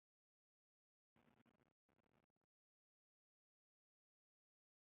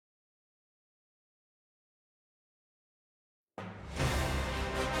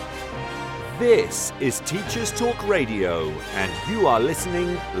This is Teachers Talk Radio, and you are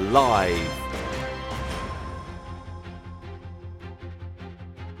listening live.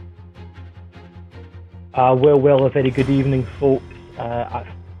 Well, a very good evening, folks.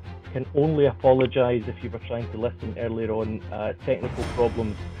 I can only apologise if you were trying to listen earlier on. Technical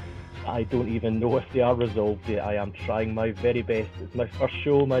problems, I don't even know if they are resolved yet. I am trying my very best. It's my first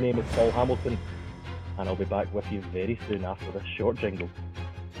show. My name is Paul Hamilton, and I'll be back with you very soon after this short jingle.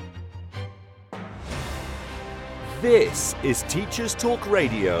 This is Teachers Talk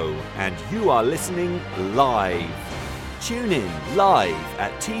Radio, and you are listening live. Tune in live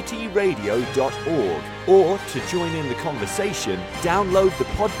at ttradio.org, or to join in the conversation, download the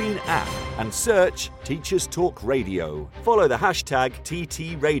Podbean app and search Teachers Talk Radio. Follow the hashtag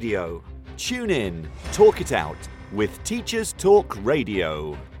TTRadio. Tune in, talk it out with Teachers Talk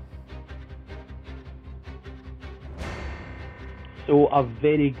Radio. So a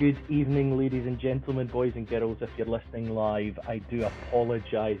very good evening, ladies and gentlemen, boys and girls, if you're listening live. I do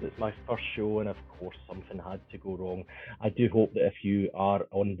apologise, it's my first show and of course something had to go wrong. I do hope that if you are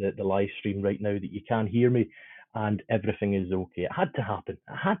on the live stream right now that you can hear me and everything is okay. It had to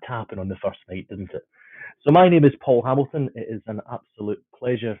happen on the first night, didn't it? So my name is Paul Hamilton. It is an absolute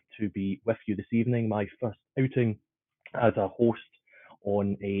pleasure to be with you this evening, my first outing as a host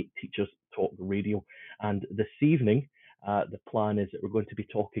on a Teachers Talk Radio. And this evening, the plan is that we're going to be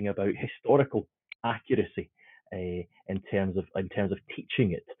talking about historical accuracy in terms of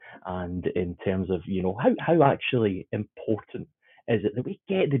teaching it, and in terms of how actually important is it that we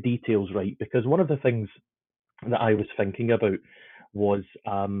get the details right. Because one of the things that I was thinking about was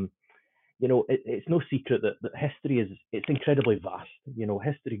it's no secret that history it's incredibly vast.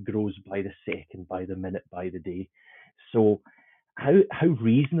 History grows by the second, by the minute, by the day. So how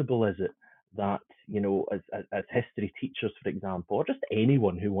reasonable is it that as history teachers, for example, or just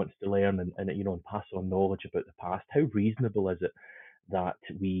anyone who wants to learn and pass on knowledge about the past, how reasonable is it that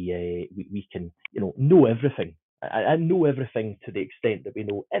we can know everything and know everything to the extent that we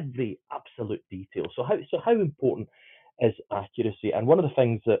know every absolute detail? So how important is accuracy? And one of the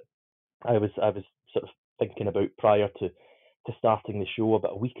things that I was sort of thinking about prior to starting the show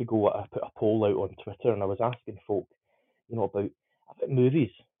about a week ago, I put a poll out on Twitter and I was asking folk, about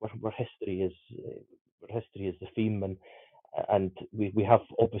movies where history is the theme, and we have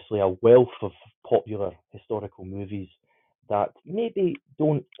obviously a wealth of popular historical movies that maybe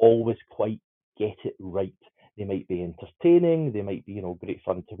don't always quite get it right. They might be entertaining, they might be great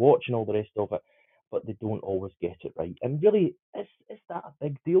fun to watch and all the rest of it, but they don't always get it right. And really, is that a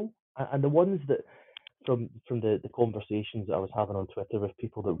big deal? And the ones that from the conversations that I was having on Twitter with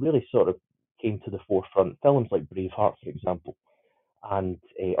people that really sort of came to the forefront, films like Braveheart, for example, and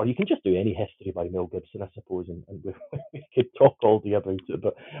or you can just do any history by Mel Gibson, I suppose, and we could talk all day about it,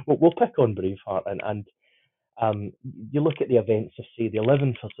 but we'll pick on Braveheart, and you look at the events of, say, the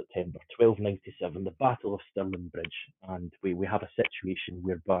 11th of September 1297, the Battle of Stirling Bridge, and we have a situation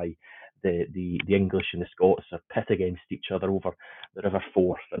whereby the English and the Scots are pit against each other over the River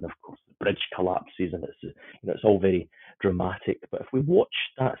Forth, and of course the bridge collapses, and it's all very dramatic. But if we watch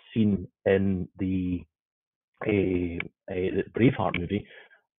that scene in the Braveheart movie,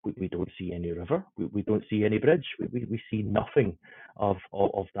 we don't see any river, we don't see any bridge, we see nothing of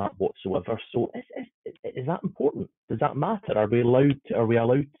that whatsoever. So is that important? Does that matter? Are we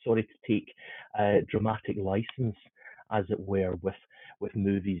allowed to take dramatic license, as it were, with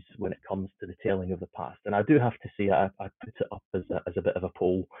movies when it comes to the telling of the past? And I do have to say, I put it up as a bit of a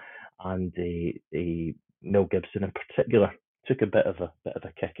poll, and Mel Gibson in particular took a bit of a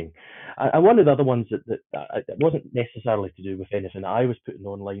kicking. And one of the other ones that it wasn't necessarily to do with anything that I was putting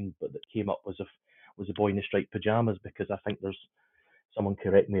online, but that came up was The Boy in the Striped Pajamas, because I think there's, someone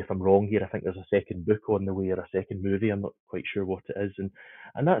correct me if I'm wrong here, I think there's a second book on the way, or a second movie, I'm not quite sure what it is,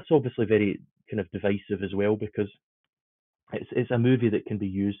 and that's obviously very kind of divisive as well, because it's a movie that can be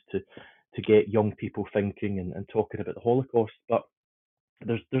used to get young people thinking and talking about the Holocaust, but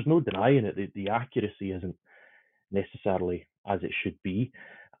there's no denying it, the accuracy isn't necessarily as it should be,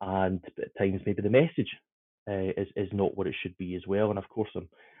 and at times maybe the message is not what it should be as well. And of course, I'm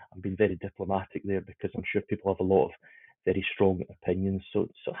being very diplomatic there, because I'm sure people have a lot of very strong opinions. So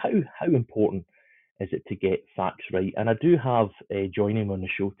how important is it to get facts right? And I do have joining me on the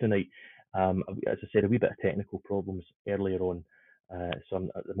show tonight, as I said, a wee bit of technical problems earlier on. So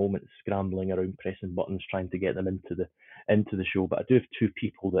I'm at the moment scrambling around, pressing buttons, trying to get them into the show. But I do have two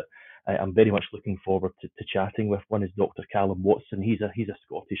people that I'm very much looking forward to chatting with. One is Dr. Callum Watson. He's a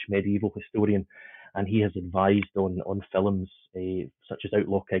Scottish medieval historian, and he has advised on films such as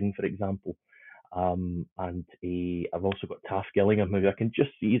Outlaw King, for example. And I've also got Taff Gillingham, who I can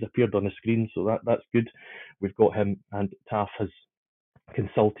just see he's appeared on the screen, so that's good. We've got him, and Taff has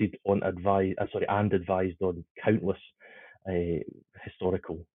consulted on and advised on countless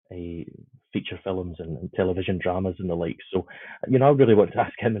historical feature films and television dramas and the like. So, I really want to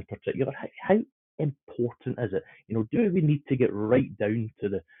ask him in particular, how important is it? Do we need to get right down to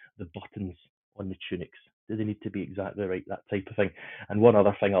the buttons on the tunics? Do they need to be exactly right, that type of thing? And one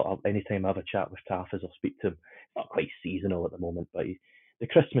other thing, anytime I have a chat with Taff, is I'll speak to him. It's not quite seasonal at the moment, but the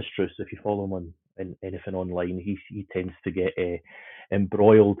Christmas truce, if you follow him on in anything online, he tends to get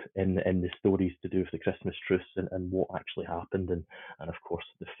embroiled in the stories to do with the Christmas truce and what actually happened, and of course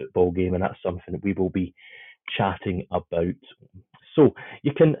the football game, and that's something that we will be chatting about. So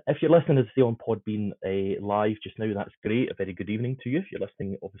you can, if you're listening to the on Podbean live just now, that's great. A very good evening to you. If you're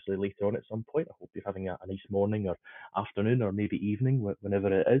listening, obviously later on at some point, I hope you're having a nice morning or afternoon or maybe evening, whenever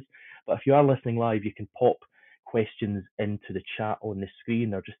it is. But if you are listening live, you can pop questions into the chat on the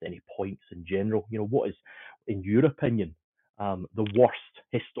screen, or just any points in general. What is, in your opinion, the worst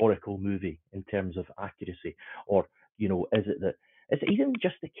historical movie in terms of accuracy? Or, is it even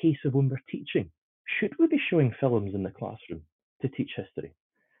just a case of when we're teaching? Should we be showing films in the classroom to teach history?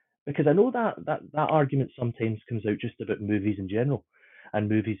 Because I know that argument sometimes comes out just about movies in general, and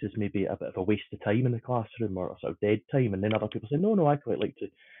movies is maybe a bit of a waste of time in the classroom, or a sort of dead time. And then other people say, no, I quite like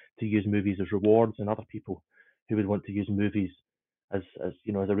to use movies as rewards, and other people who would want to use movies as as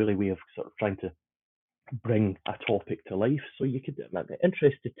a really way of sort of trying to bring a topic to life. So I'm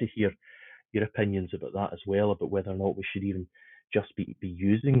interested to hear your opinions about that as well, about whether or not we should even just be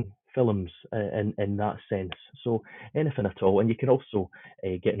using films in that sense. So anything at all, and you can also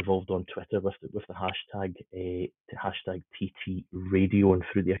get involved on Twitter with the hashtag TT Radio, and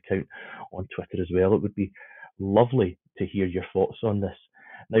through the account on Twitter as well. It would be lovely to hear your thoughts on this.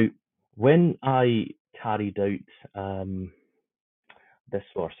 Now, when I carried out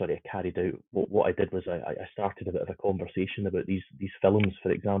what I did was I started a bit of a conversation about these films,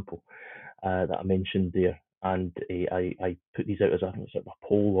 for example, that I mentioned there, and I put these out as a sort of a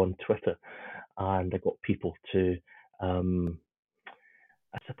poll on Twitter, and I got people to,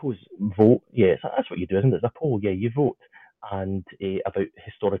 I suppose, vote. Yeah, that's what you do, isn't it? It's a poll. Yeah, you vote, and about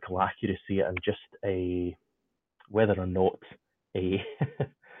historical accuracy, and just whether or not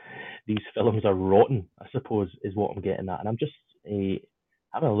these films are rotten, I suppose, is what I'm getting at. And I'm just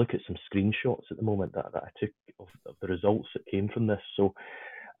having a look at some screenshots at the moment that I took of the results that came from this. So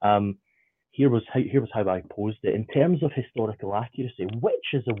um, here was how I posed it. In terms of historical accuracy,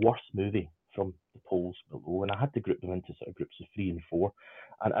 which is the worst movie from the polls below? And I had to group them into sort of groups of 3 and 4.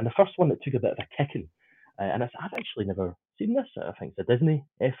 And the first one that took a bit of a kicking, and I've actually never seen this. I think it's a Disney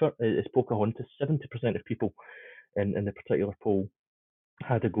effort. It's Pocahontas. 70% of people in the particular poll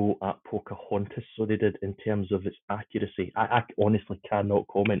had a go at Pocahontas, so they did, in terms of its accuracy. I honestly cannot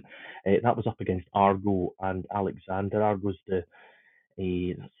comment. That was up against Argo and Alexander. Argo's that's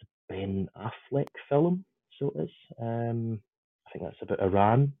the Ben Affleck film, so it is. I think that's about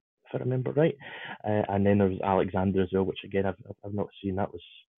Iran, if I remember right. And then there was Alexander as well, which again I've not seen. That was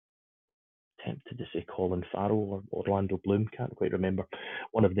tempted to say Colin Farrell or Orlando Bloom, can't quite remember.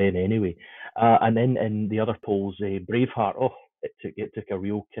 One of them anyway. And then in the other polls, Braveheart, it took a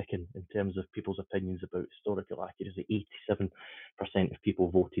real kicking in terms of people's opinions about historical accuracy. 87% of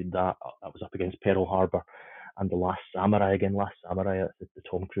people voted that. That was up against Pearl Harbor and The Last Samurai. Again, Last Samurai, the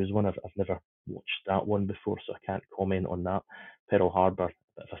Tom Cruise one. I've never watched that one before, so I can't comment on that. Pearl Harbor, a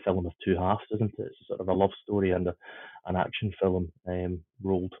bit of a film of two halves, isn't it? It's sort of a love story and an action film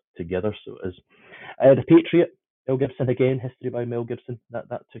rolled together. So it is. The Patriot, Mel Gibson again. History by Mel Gibson. That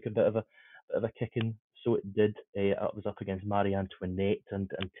took a bit of a kicking. So it did. It was up against Marie Antoinette and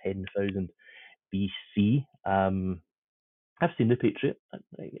 10,000 BC. I've seen The Patriot.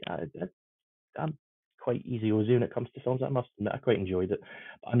 I'm quite easy Ozy when it comes to films. I must admit, I quite enjoyed it.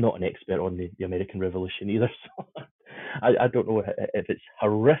 But I'm not an expert on the American Revolution either, so I don't know if it's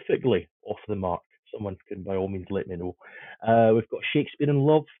horrifically off the mark. Someone can by all means let me know. We've got Shakespeare in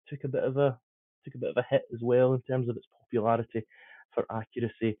Love, took a bit of a hit as well in terms of its popularity for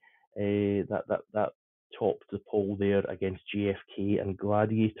accuracy. That topped the poll there against JFK and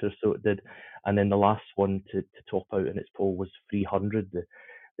Gladiator, so it did. And then the last one to top out in its poll was 300,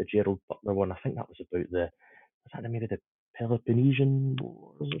 the Gerald Butler one. I think that was about maybe the Peloponnesian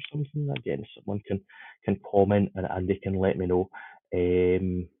Wars or something. Again, someone can comment and they can let me know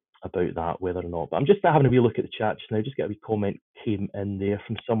about that, whether or not. But I'm just having a wee look at the chat just now. Just get a wee comment came in there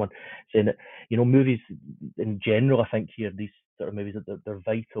from someone saying that movies in general. I think here these sort of movies they're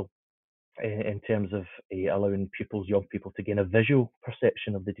vital in terms of allowing young people to gain a visual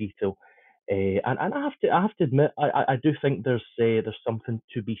perception of the detail And I have to admit, I do think there's something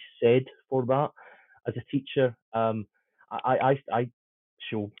to be said for that. As a teacher, I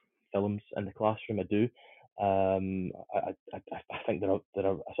show films in the classroom. I do. I think they're a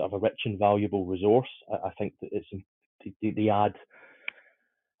sort of a rich and valuable resource. I think that they add.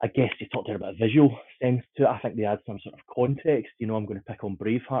 I guess you talked there about a visual sense to it. I think they add some sort of context. I'm going to pick on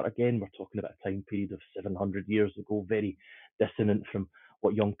Braveheart again. We're talking about a time period of 700 years ago, very dissonant from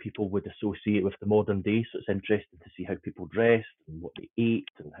what young people would associate with the modern day. So it's interesting to see how people dressed and what they ate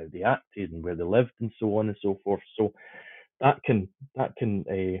and how they acted and where they lived and so on and so forth. So that can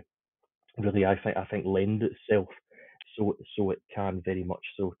really, I think lend itself so it can very much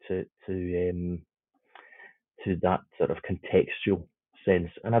so to that sort of contextual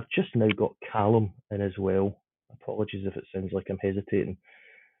sense. And I've just now got Callum in as well. Apologies if it sounds like I'm hesitating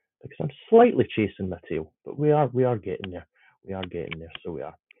because I'm slightly chasing my tail, but we are getting there. We are getting there, so we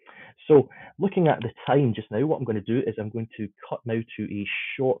are. So looking at the time just now, what I'm going to do is I'm going to cut now to a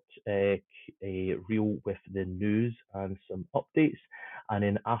short reel with the news and some updates, and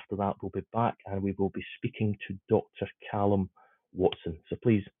then after that we'll be back and we will be speaking to Dr. Callum Watson. So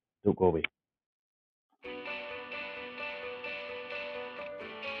please don't go away.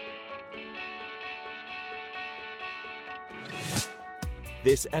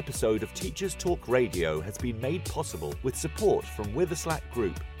 This episode of Teachers Talk Radio has been made possible with support from Witherslack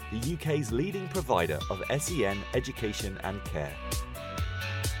Group, the UK's leading provider of SEN education and care.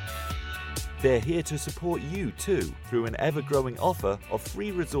 They're here to support you too through an ever-growing offer of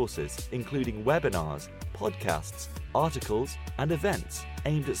free resources, including webinars, podcasts, articles, and events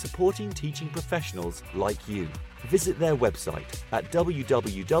aimed at supporting teaching professionals like you. Visit their website at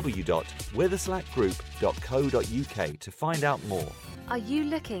www.witherslackgroup.co.uk to find out more. Are you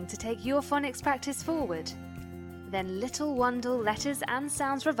looking to take your phonics practice forward? Then Little Wandle Letters and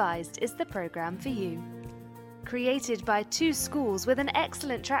Sounds Revised is the programme for you. Created by two schools with an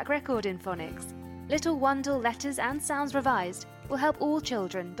excellent track record in phonics, Little Wandle Letters and Sounds Revised will help all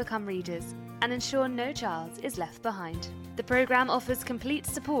children become readers and ensure no child is left behind. The programme offers complete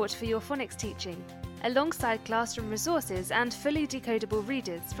support for your phonics teaching, alongside classroom resources and fully decodable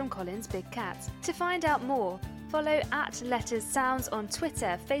readers from Collins Big Cat. To find out more, follow @LettersSounds on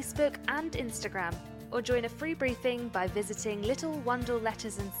Twitter, Facebook and Instagram, or join a free briefing by visiting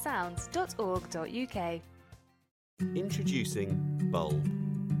littlewandlelettersandsounds.org.uk. Introducing Bulb.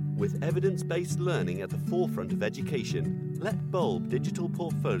 With evidence-based learning at the forefront of education, let Bulb digital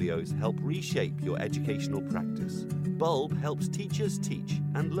portfolios help reshape your educational practice. Bulb helps teachers teach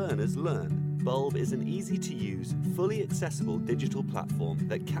and learners learn. Bulb is an easy-to-use, fully accessible digital platform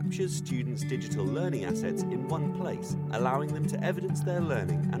that captures students' digital learning assets in one place, allowing them to evidence their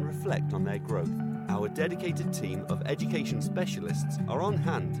learning and reflect on their growth. Our dedicated team of education specialists are on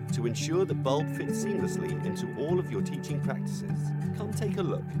hand to ensure that Bulb fits seamlessly into all of your teaching practices. Come take a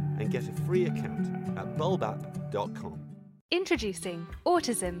look and get a free account at bulbapp.com. Introducing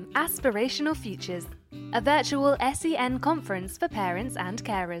Autism Aspirational Futures, a virtual SEN conference for parents and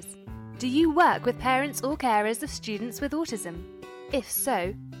carers. Do you work with parents or carers of students with autism? If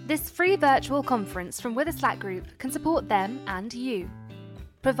so, this free virtual conference from Witherslack Group can support them and you.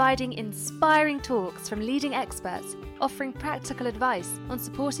 Providing inspiring talks from leading experts, offering practical advice on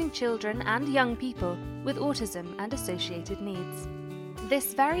supporting children and young people with autism and associated needs.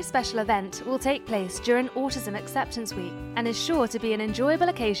 This very special event will take place during Autism Acceptance Week and is sure to be an enjoyable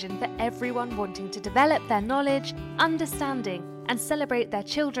occasion for everyone wanting to develop their knowledge, understanding, and celebrate their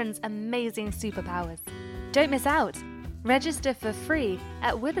children's amazing superpowers. Don't miss out! Register for free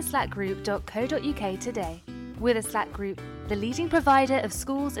at witherslackgroup.co.uk today. Witherslack Group, the leading provider of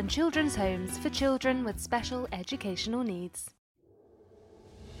schools and children's homes for children with special educational needs.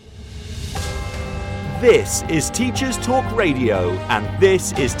 This is Teachers Talk Radio, and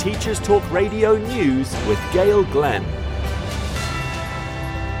this is Teachers Talk Radio News with Gail Glenn.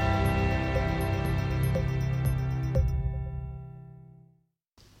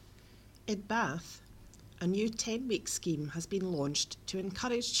 In Bath, a new 10-week scheme has been launched to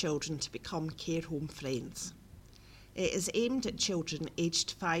encourage children to become care home friends. It is aimed at children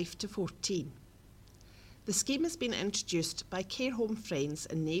aged 5 to 14. The scheme has been introduced by Care Home Friends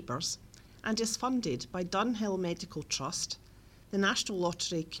and Neighbours and is funded by Dunhill Medical Trust, the National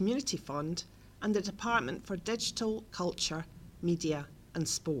Lottery Community Fund and the Department for Digital, Culture, Media and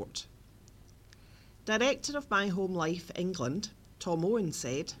Sport. Director of My Home Life England, Tom Owen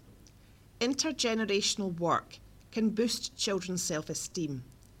said, "Intergenerational work can boost children's self-esteem,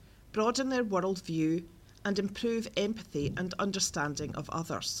 broaden their worldview and improve empathy and understanding of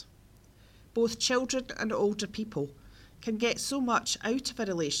others. Both children and older people can get so much out of a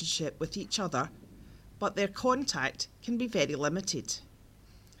relationship with each other, but their contact can be very limited.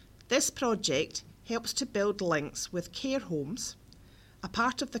 This project helps to build links with care homes, a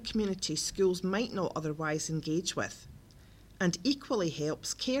part of the community schools might not otherwise engage with, and equally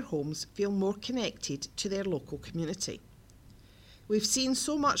helps care homes feel more connected to their local community. We've seen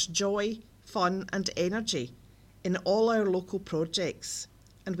so much joy, fun and energy in all our local projects,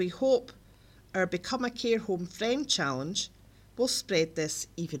 and we hope our Become a Care Home Friend Challenge will spread this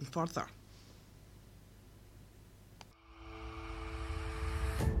even further.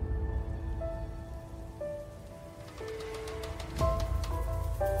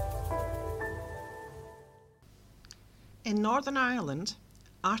 In Northern Ireland,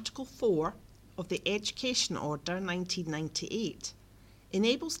 Article 4 of the Education Order 1998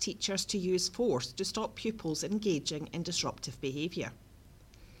 enables teachers to use force to stop pupils engaging in disruptive behaviour.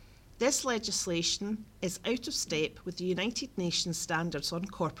 This legislation is out of step with the United Nations Standards on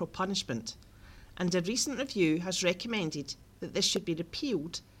Corporal Punishment, and a recent review has recommended that this should be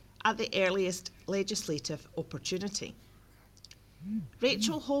repealed at the earliest legislative opportunity.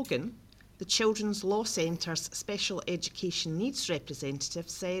 Rachel Hogan, the Children's Law Centre's Special Education Needs representative,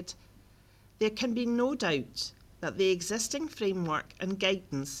 said, "There can be no doubt that the existing framework and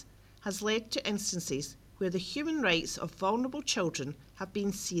guidance has led to instances where the human rights of vulnerable children have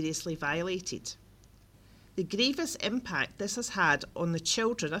been seriously violated. The grievous impact this has had on the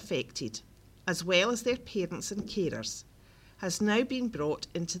children affected, as well as their parents and carers, has now been brought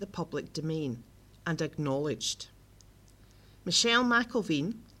into the public domain and acknowledged." Michelle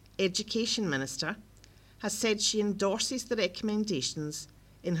McIlveen, Education Minister, has said she endorses the recommendations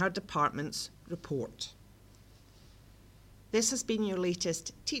in her department's report. This has been your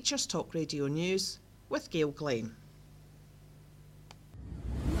latest Teachers Talk Radio News with Gail Glenn.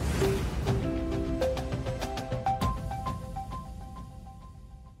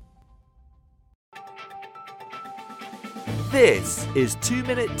 This is 2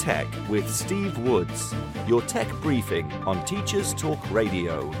 Minute Tech with Steve Woods, your tech briefing on Teachers Talk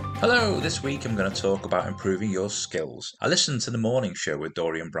Radio. Hello, this week I'm going to talk about improving your skills. I listened to the morning show with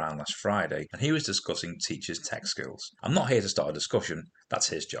Dorian Brown last Friday and he was discussing teachers' tech skills. I'm not here to start a discussion, that's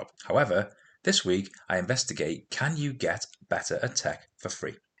his job. However, this week I investigate, can you get better at tech for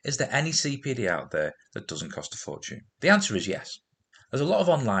free? Is there any CPD out there that doesn't cost a fortune? The answer is yes. There's a lot of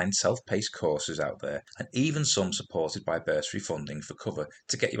online self-paced courses out there, and even some supported by bursary funding for cover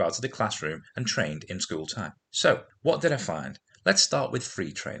to get you out of the classroom and trained in school time. So, what did I find? Let's start with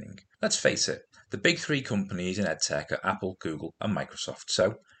free training. Let's face it, the big three companies in EdTech are Apple, Google and Microsoft.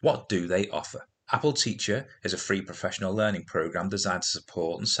 So, what do they offer? Apple Teacher is a free professional learning program designed to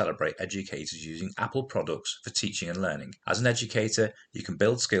support and celebrate educators using Apple products for teaching and learning. As an educator, you can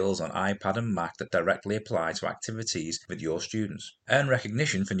build skills on iPad and Mac that directly apply to activities with your students. Earn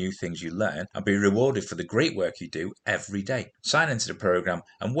recognition for new things you learn and be rewarded for the great work you do every day. Sign into the program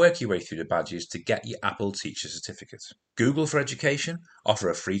and work your way through the badges to get your Apple Teacher certificate. Google for Education offer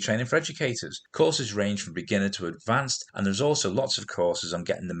a free training for educators. Courses range from beginner to advanced, and there's also lots of courses on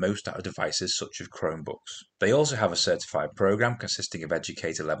getting the most out of devices such as Chromebooks. They also have a certified program consisting of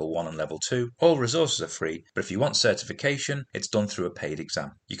Educator Level 1 and Level 2. All resources are free, but if you want certification, it's done through a paid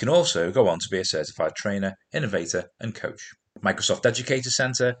exam. You can also go on to be a certified trainer, innovator, and coach. Microsoft Educator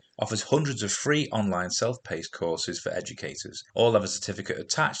Center offers hundreds of free online self-paced courses for educators. All have a certificate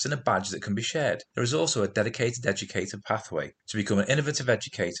attached and a badge that can be shared. There is also a dedicated educator pathway to become an innovative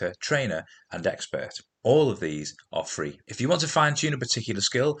educator, trainer, and expert. All of these are free. If you want to fine-tune a particular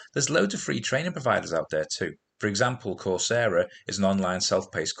skill, there's loads of free training providers out there too. For example, Coursera is an online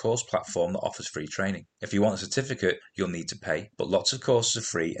self-paced course platform that offers free training. If you want a certificate, you'll need to pay, but lots of courses are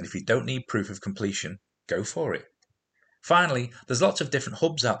free, and if you don't need proof of completion, go for it. Finally, there's lots of different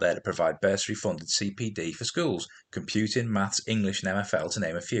hubs out there that provide bursary-funded CPD for schools, computing, maths, English and MFL to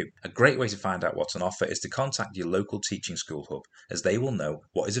name a few. A great way to find out what's on offer is to contact your local teaching school hub, as they will know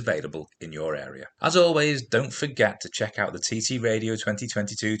what is available in your area. As always, don't forget to check out the TT Radio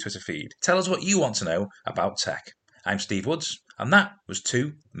 2022 Twitter feed. Tell us what you want to know about tech. I'm Steve Woods, and that was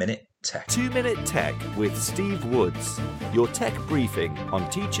 2 Minute Tech. 2 Minute Tech with Steve Woods, your tech briefing on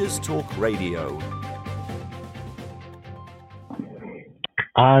Teachers Talk Radio.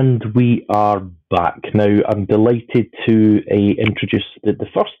 And we are back. Now, I'm delighted to introduce the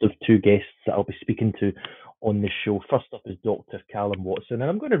first of two guests that I'll be speaking to on the show. First up is Dr. Callum Watson,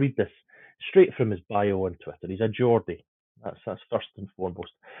 and I'm going to read this straight from his bio on Twitter. He's a Geordie, that's first and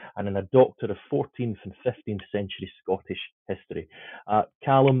foremost, and then a doctor of 14th and 15th century Scottish history.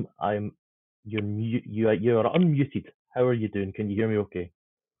 Callum, you are unmuted. How are you doing? Can you hear me okay?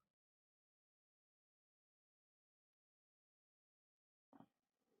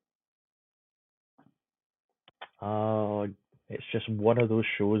 It's just one of those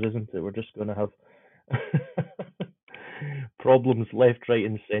shows, isn't it? We're just going to have problems left, right,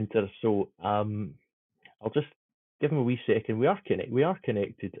 and centre. So I'll just give him a wee second. We are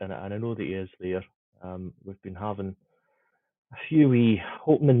connected, and I know that he is there. We've been having a few wee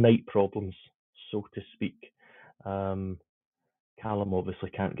opening night problems, so to speak. Callum obviously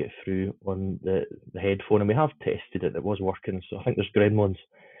can't get through on the headphone, and we have tested it. It was working, so I think there's gremlins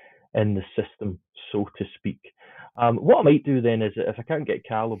in the system, so to speak. What I might do then is, if I can't get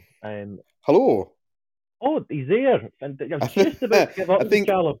Callum, hello. Oh, he's there. And I was just about to give up to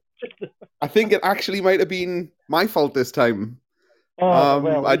Callum. I think it actually might have been my fault this time. Oh,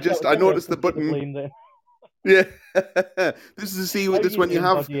 well, I noticed the button. Yeah, this is to see with this when you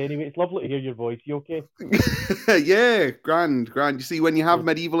have. Anyway, it's lovely to hear your voice. You okay? Yeah, grand. You see, when you have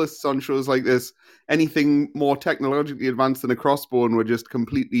medievalists on shows like this, anything more technologically advanced than a crossbone, we're just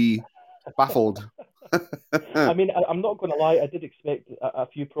completely baffled. I mean, I'm not going to lie. I did expect a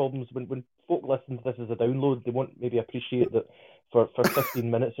few problems when folk listen to this as a download. They won't maybe appreciate that for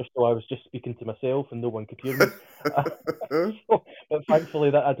 15 minutes or so I was just speaking to myself and no one could hear me. But thankfully,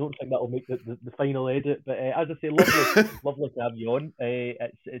 that I don't think that will make the final edit. But as I say, lovely to have you on.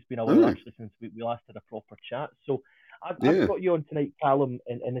 It's been a while actually since we last had a proper chat. So I've got you on tonight, Callum,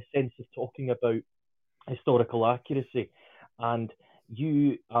 in the sense of talking about historical accuracy. And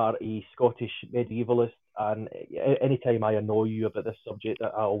you are a Scottish medievalist, and anytime I annoy you about this subject, I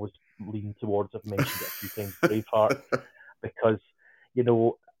always lean towards, I've mentioned it a few times, Braveheart, because, you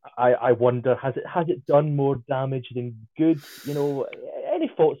know, I wonder, has it done more damage than good? You know, any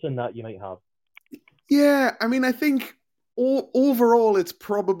thoughts on that you might have? Yeah, I mean, I think overall it's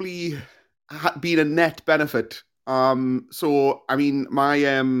probably been a net benefit. So, I mean, my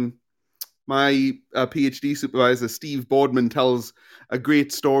PhD supervisor, Steve Boardman, tells a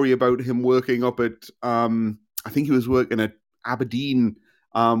great story about him working up at, I think he was working at Aberdeen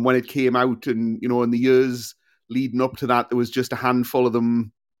when it came out. And, you know, in the years leading up to that, there was just a handful of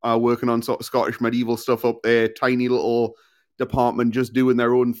them working on sort of Scottish medieval stuff up there, tiny little department just doing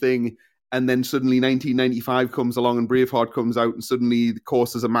their own thing. And then suddenly 1995 comes along and Braveheart comes out, and suddenly the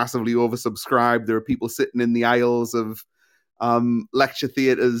courses are massively oversubscribed. There are people sitting in the aisles of lecture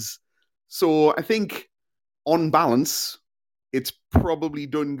theatres. So I think, on balance, it's probably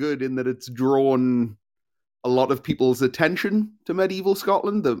done good in that it's drawn a lot of people's attention to medieval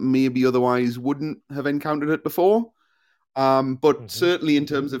Scotland that maybe otherwise wouldn't have encountered it before. But certainly in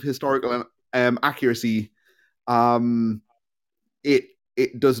terms of historical accuracy, it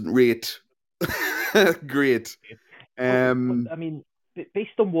doesn't rate great. I mean,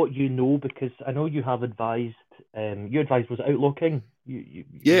 based on what you know, because I know you have advised, you advised, was it Outlaw King?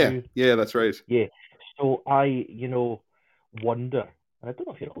 Yeah, that's right. Yeah. So I, wonder, and I don't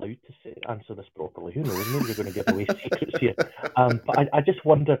know if you're allowed to answer this properly. Who knows? Maybe you're going to give away secrets here. But I just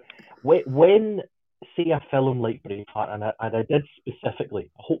wonder, when say a film like Braveheart, and I did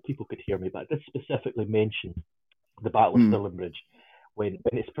specifically, I hope people could hear me, but I did specifically mention the Battle of Stirling Bridge when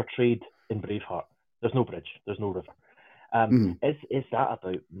it's portrayed in Braveheart. There's no bridge, there's no river. Is that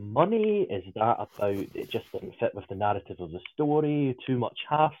about money? Is that about it just doesn't fit with the narrative of the story? Too much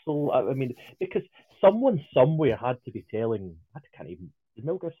hassle? I mean, because someone somewhere had to be telling. Did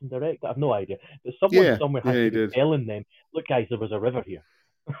Mel Gibson direct? I have no idea. But someone somewhere had to be telling them, "Look, guys, there was a river here."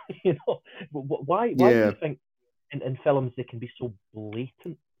 Why do you think in films they can be so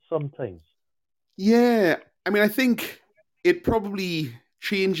blatant sometimes? Yeah, I mean, I think it probably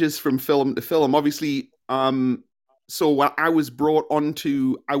changes from film to film. Obviously, so when I was brought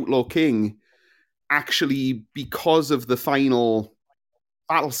onto Outlaw King, actually because of the final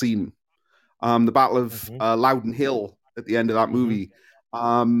battle scene, the Battle of Loudon Hill at the end of that movie.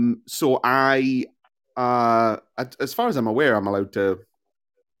 So I, as far as I'm aware, I'm allowed to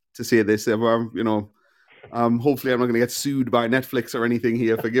say this. Hopefully I'm not going to get sued by Netflix or anything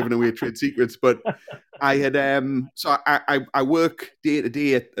here for giving away trade secrets. But I had, so I work day to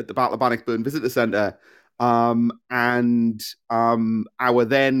day at the Battle of Bannockburn Visitor Centre. And our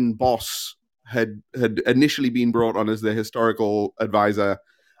then boss had initially been brought on as the historical advisor,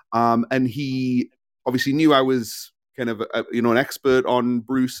 and he obviously knew I was kind of an expert on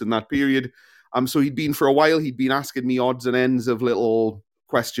Bruce in that period. So he'd been for a while. He'd been asking me odds and ends of little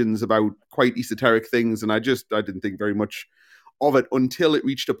questions about quite esoteric things, and I didn't think very much of it until it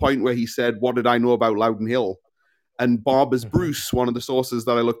reached a point where he said, "What did I know about Loudon Hill?" And Bob, as Bruce, one of the sources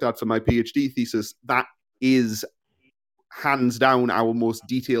that I looked at for my PhD thesis, that is hands down our most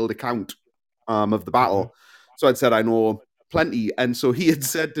detailed account of the battle. So I'd said I know plenty. And so he had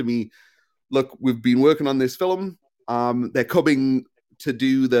said to me, "Look, we've been working on this film. They're coming to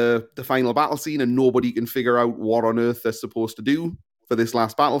do the final battle scene, and nobody can figure out what on earth they're supposed to do for this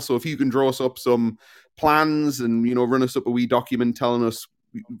last battle. So if you can draw us up some plans and, you know, run us up a wee document telling us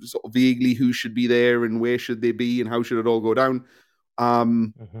sort of vaguely who should be there and where should they be and how should it all go down,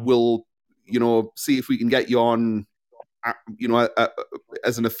 we'll, you know, see if we can get you on, you know,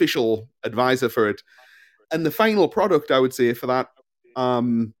 as an official advisor for it. And the final product, I would say, for that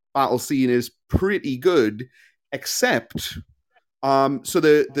battle scene is pretty good, except so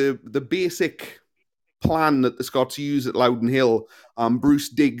the basic plan that the Scots use at Loudon Hill, Bruce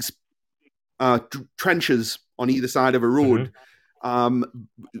digs trenches on either side of a road.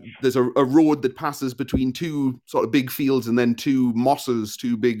 There's a road that passes between two sort of big fields and then two mosses,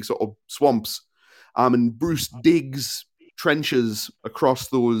 two big sort of swamps. And Bruce digs trenches across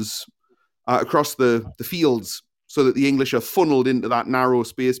those across the fields so that the English are funneled into that narrow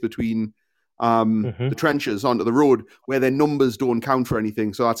space between the trenches onto the road where their numbers don't count for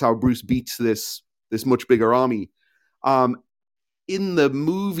anything. So that's how Bruce beats this much bigger army. In the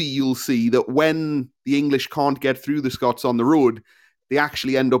movie, you'll see that when the English can't get through the Scots on the road, they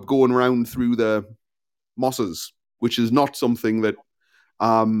actually end up going around through the mosses, which is not something that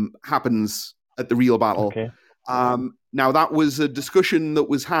happens at the real battle. Okay. Now, that was a discussion that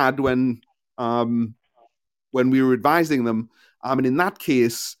was had when we were advising them. And in that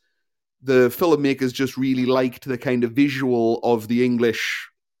case, the filmmakers just really liked the kind of visual of the English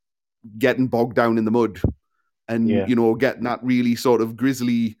getting bogged down in the mud and, you know, getting that really sort of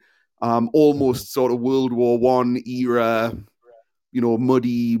grisly, almost sort of World War I era, you know,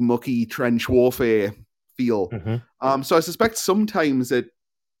 muddy, mucky trench warfare feel. So I suspect sometimes it,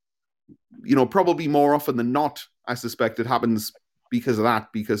 you know, probably more often than not, I suspect it happens because of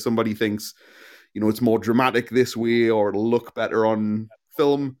that, because somebody thinks, you know, it's more dramatic this way or it'll look better on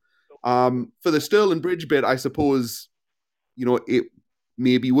film. For the Stirling Bridge bit, I suppose, you know, it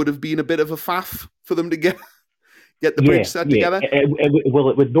maybe would have been a bit of a faff for them to get the bridge set together. It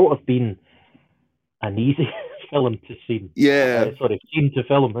would not have been an easy film to see. Scene to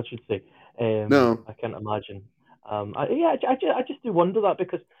film, I should say. No. I can't imagine. I just do wonder that,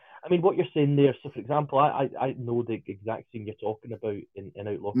 because, I mean, what you're saying there, so for example, I know the exact scene you're talking about in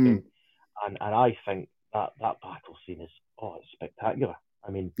Outlaw King, and I think that battle scene is it's spectacular.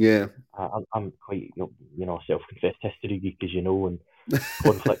 I mean, I'm quite, you know, a self-confessed history geek, as you know, and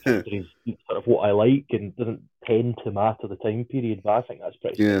conflict history is sort of what I like and doesn't tend to matter the time period, but I think that's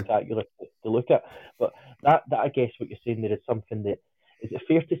pretty spectacular to look at. But that I guess what you're saying there is something that, is it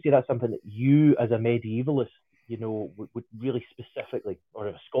fair to say that's something that you as a medievalist, you know, would really specifically, or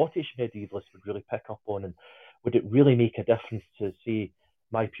a Scottish medievalist would really pick up on, and would it really make a difference to, say,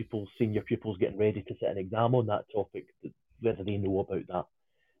 my pupils, senior pupils getting ready to sit an exam on that topic, whether they know about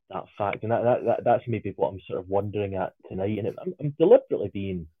that fact? And that's maybe what I'm sort of wondering at tonight. And I'm deliberately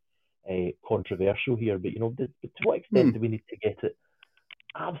being controversial here, but, you know, to what extent do we need to get it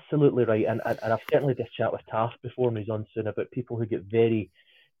absolutely right? And I've certainly just chatted with Taft before, and he's on soon, about people who get very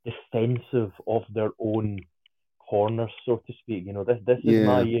defensive of their own corner, so to speak. You know, this is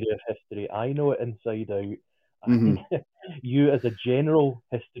my area of history. I know it inside out. And you, as a general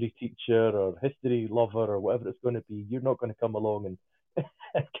history teacher or history lover or whatever it's going to be, you're not going to come along and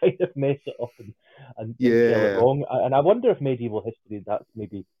kind of mess it up and tell it wrong. And I wonder if medieval history, that's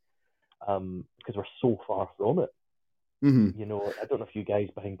maybe because we're so far from it. You know, I don't know if you guys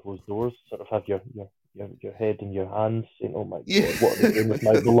behind closed doors sort of have your head in your hands saying, "Oh my God, what are they doing with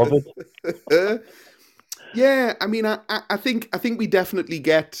my beloved?" Yeah, I mean, I think we definitely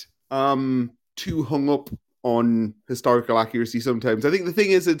get too hung up on historical accuracy sometimes. I think the thing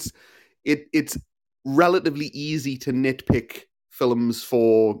is, it's relatively easy to nitpick films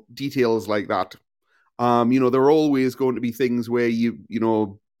for details like that. You know, there are always going to be things where you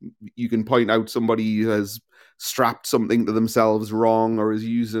can point out somebody has strapped something to themselves wrong, or is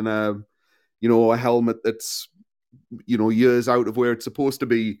using a helmet that's, you know, years out of where it's supposed to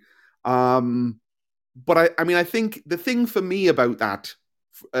be. But I mean, I think the thing for me about that,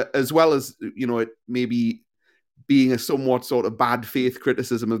 as well as, you know, it maybe being a somewhat sort of bad faith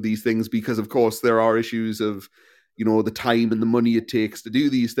criticism of these things, because of course there are issues of, you know, the time and the money it takes to do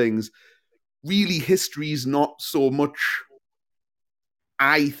these things. Really, history's not so much,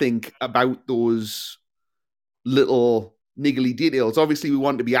 I think, about those little niggly details. Obviously, we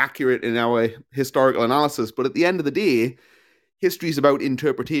want to be accurate in our historical analysis, but at the end of the day, history is about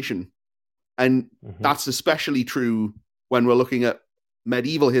interpretation. And that's especially true when we're looking at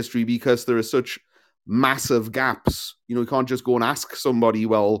medieval history, because there are such massive gaps. You know, you can't just go and ask somebody,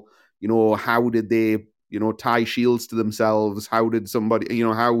 well, you know, how did they, you know, tie shields to themselves? How did somebody, you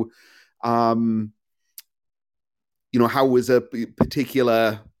know, how, how was a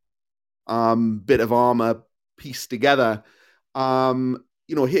particular bit of armor pieced together.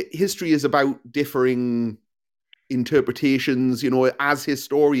 History is about differing interpretations, as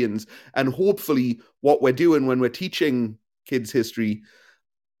historians. And hopefully what we're doing when we're teaching kids history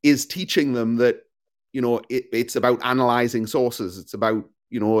is teaching them that, it's about analyzing sources. It's about,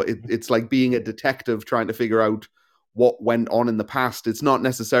 it's like being a detective trying to figure out what went on in the past. It's not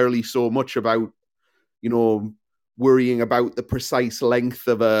necessarily so much about, worrying about the precise length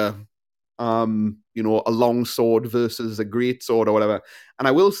of a long sword versus a great sword or whatever. And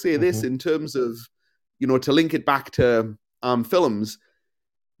I will say this in terms of, to link it back to films,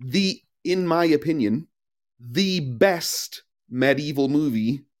 in my opinion, the best medieval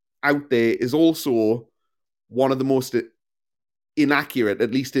movie out there is also one of the most inaccurate, at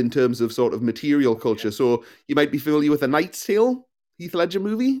least in terms of sort of material culture. So you might be familiar with A Knight's Tale, Heath Ledger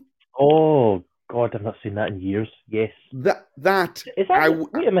movie. Oh God, I've not seen that in years. Yes. That is that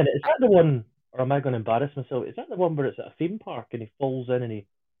wait a minute, is that the one, or am I going to embarrass myself? Is that the one where it's at a theme park and he falls in and he...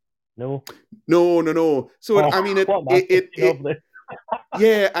 No. So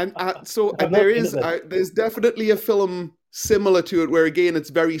yeah, and so there's definitely a film similar to it where again it's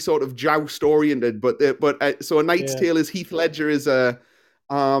very sort of joust oriented, but so A Knight's Tale is Heath Ledger is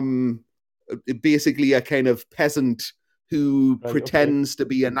basically a kind of peasant who pretends to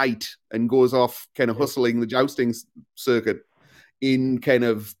be a knight and goes off kind of hustling the jousting circuit in kind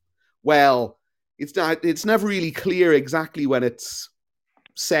of, well, it's never really clear exactly when it's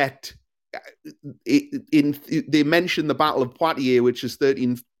set. They mention the Battle of Poitiers, which is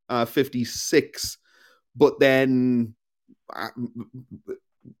 1356, but then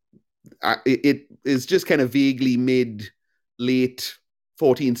it is just kind of vaguely late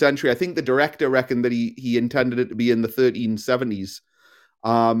 14th century. I think the director reckoned that he intended it to be in the 1370s.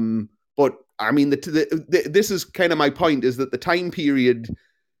 But I mean, this is kind of my point, is that the time period,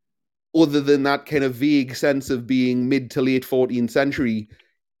 other than that kind of vague sense of being mid to late 14th century,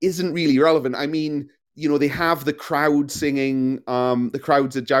 isn't really relevant. I mean, they have the crowd singing, the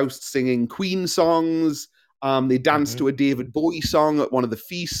crowds at joust singing Queen songs. They dance to a David Bowie song at one of the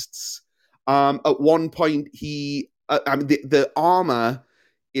feasts. At one point, the armor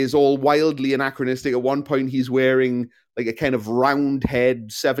is all wildly anachronistic. At one point, he's wearing like a kind of round head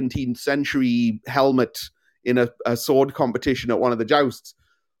 17th century helmet in a sword competition at one of the jousts.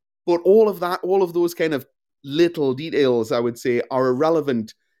 But all of those kind of little details, I would say, are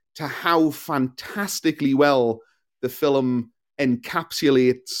irrelevant to how fantastically well the film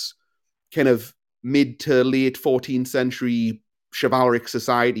encapsulates kind of mid to late 14th century chivalric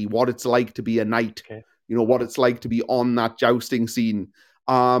society, what it's like to be a knight, what it's like to be on that jousting scene.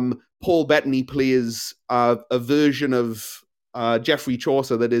 Paul Bettany plays a version of Geoffrey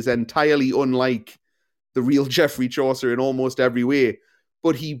Chaucer that is entirely unlike the real Geoffrey Chaucer in almost every way.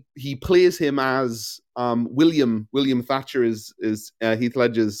 But he plays him as William Thatcher is Heath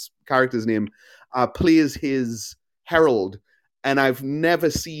Ledger's character's name, plays his herald, and I've never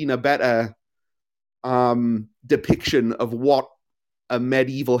seen a better depiction of what a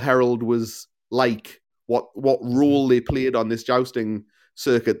medieval herald was like, what role they played on this jousting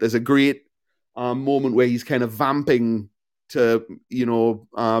circuit. There's a great moment where he's kind of vamping to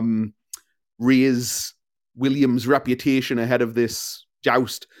raise William's reputation ahead of this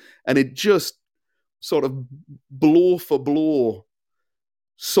joust, and it just sort of blow for blow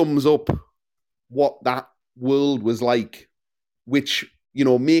sums up what that world was like, which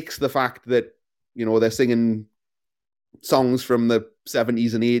makes the fact that they're singing songs from the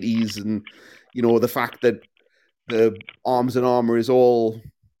 70s and 80s, and the fact that the arms and armor is all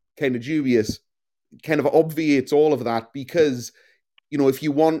kind of dubious, kind of obviates all of that, because if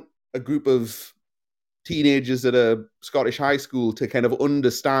you want a group of teenagers at a Scottish high school to kind of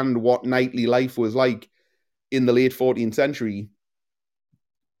understand what knightly life was like in the late 14th century,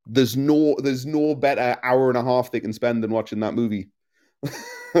 there's no better hour and a half they can spend than watching that movie.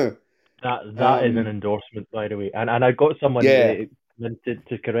 That is an endorsement, by the way. And I got someone to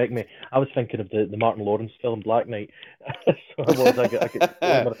correct me. I was thinking of the Martin Lawrence film Black Knight. So I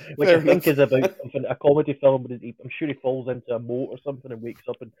think is about something, a comedy film, but I'm sure he falls into a moat or something and wakes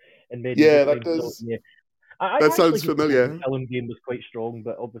up and made that does. So, yeah. That sounds familiar. The film game was quite strong,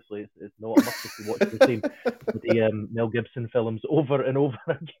 but obviously it's not. I must have watched the same the Mel Gibson films over and over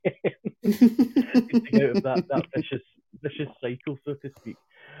again, getting out of that vicious cycle, so to speak.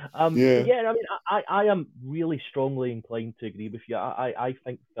 I mean, I am really strongly inclined to agree with you. I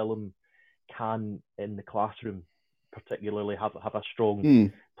think film can, in the classroom particularly, have a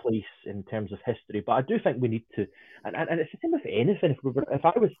strong place in terms of history. But I do think we need to, and it's the same with anything. If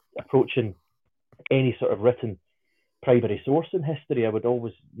I was approaching any sort of written primary source in history, I would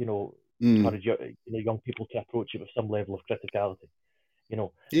always, Mm. encourage young people to approach it with some level of criticality.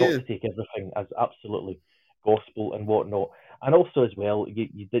 Not Yeah. to take everything as absolutely gospel and whatnot. And also as well,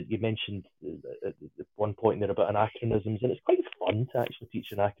 you mentioned at one point there about anachronisms, and it's quite fun to actually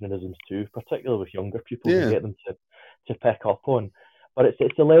teach anachronisms too, particularly with younger pupils, and Yeah. get them to pick up on. But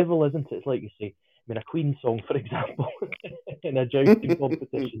it's a level, isn't it? It's like you say. I mean, a Queen song, for example, in a jousting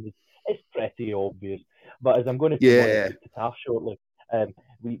competition, it's pretty obvious. But as I'm going to come on Yeah. to Taff shortly,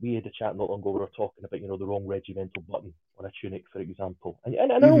 we had a chat not long ago. We were talking about the wrong regimental button on a tunic, for example, and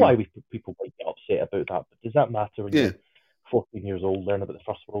I know why people might get upset about that. But does that matter when Yeah. you're 14 years old, learning about the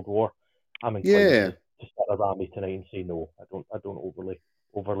First World War? I'm inclined Yeah. to start a Rami tonight and say no. I don't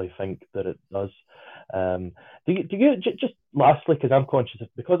overly think that it does. Do you just lastly, because I'm conscious of,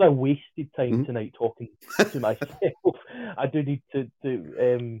 because I wasted time tonight talking to myself, I do need to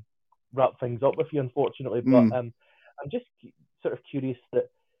wrap things up with you, unfortunately. But I'm just sort of curious that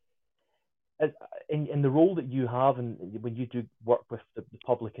in the role that you have, and when you do work with the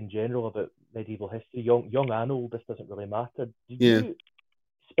public in general about medieval history, young and old, this doesn't really matter. Do you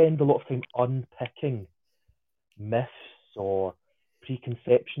spend a lot of time unpicking myths or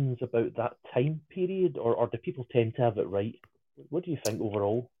preconceptions about that time period, or do people tend to have it right? What do you think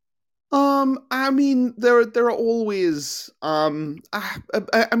overall? I mean, there are always, I mean,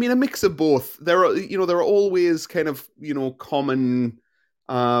 a mix of both. There are always kind of, common,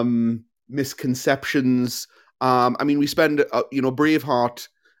 misconceptions. I mean, we spend, Braveheart,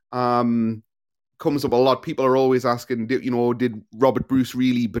 comes up a lot. People are always asking, did Robert Bruce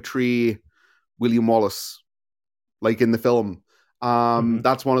really betray William Wallace, like in the film?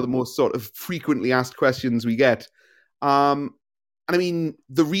 That's one of the most sort of frequently asked questions we get. And I mean,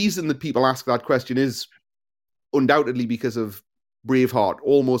 the reason that people ask that question is undoubtedly because of Braveheart.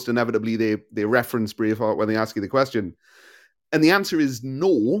 Almost inevitably, they reference Braveheart when they ask you the question. And the answer is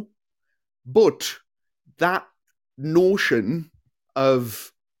no. But that notion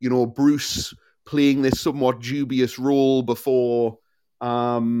of, Bruce playing this somewhat dubious role before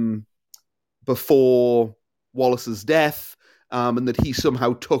Wallace's death, and that he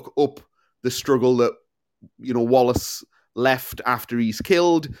somehow took up the struggle that, Wallace left after he's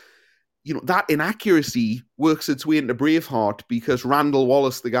killed, that inaccuracy works its way into Braveheart because Randall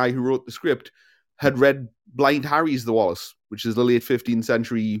Wallace, the guy who wrote the script, had read Blind Harry's The Wallace, which is the late 15th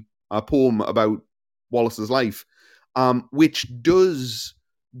century poem about Wallace's life, which does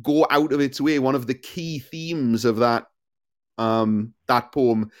go out of its way. One of the key themes of that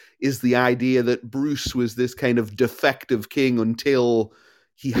poem is the idea that Bruce was this kind of defective king until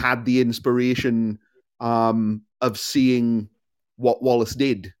he had the inspiration of seeing what Wallace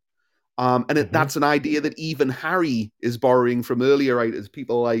did. That's an idea that even Harry is borrowing from earlier writers,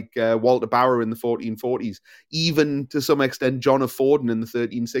 people like Walter Bauer in the 1440s, even to some extent John of Forden in the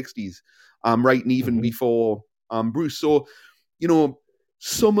 1360s, writing even before Bruce. So,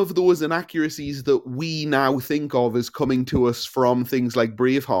 some of those inaccuracies that we now think of as coming to us from things like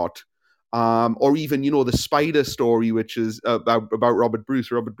Braveheart, or even, the Spider story, which is about Robert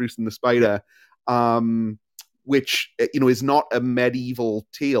Bruce and the Spider, which, is not a medieval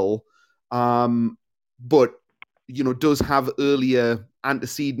tale, but, does have earlier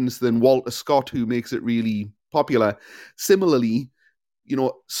antecedents than Walter Scott, who makes it really popular. Similarly,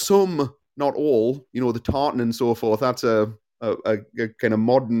 some, not all, the tartan and so forth, that's a kind of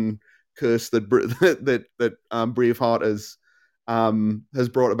modern curse that Braveheart has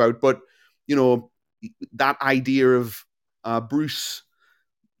brought about. But, that idea of Bruce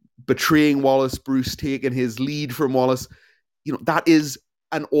betraying Wallace, Bruce taking his lead from Wallace, that is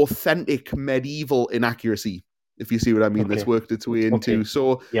an authentic medieval inaccuracy, if you see what I mean. That's worked its way into.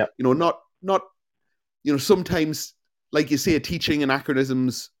 So, not sometimes, like you say, teaching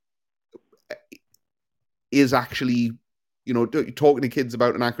anachronisms is actually, talking to kids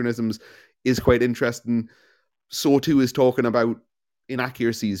about anachronisms is quite interesting. So too is talking about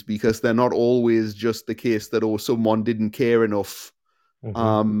inaccuracies, because they're not always just the case that, someone didn't care enough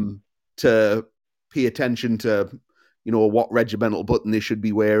to pay attention to, what regimental button they should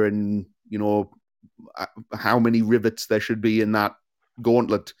be wearing, how many rivets there should be in that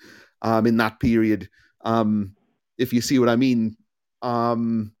gauntlet in that period, if you see what I mean.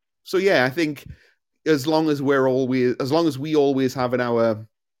 So yeah, I think as long as we always have in our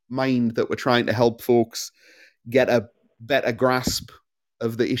mind that we're trying to help folks get a better grasp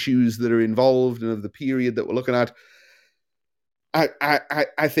of the issues that are involved and of the period that we're looking at,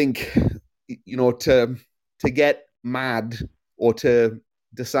 I think, to get mad or to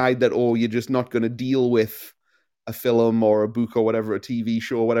decide that, you're just not going to deal with a film or a book or whatever, a TV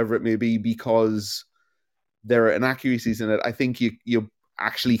show, whatever it may be, because there are inaccuracies in it, I think you're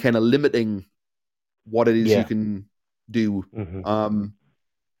actually kind of limiting what it is you can do. Mm-hmm.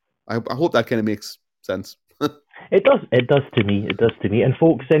 I hope that kind of makes sense. It does. It does to me. It does to me. And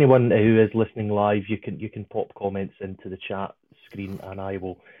folks, anyone who is listening live, you can pop comments into the chat screen, and I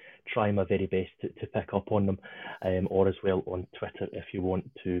will try my very best to pick up on them, or as well on Twitter if you want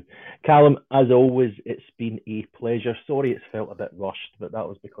to. Callum, as always, it's been a pleasure. Sorry it's felt a bit rushed, but that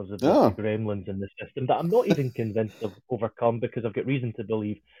was because of the gremlins in the system that I'm not even convinced I've overcome, because I've got reason to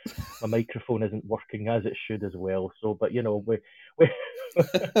believe my microphone isn't working as it should as well. So, but you know, we're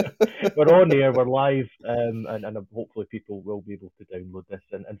on air, we're live, and hopefully people will be able to download this.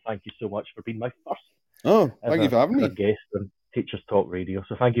 And thank you so much for being my first thank you for having me. Guest on Teachers Talk Radio.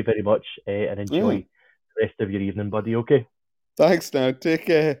 So thank you very much, and enjoy the rest of your evening, buddy. Okay. Thanks. Now, take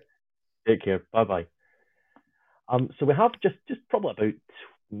care. Take care. Bye bye. So we have just probably about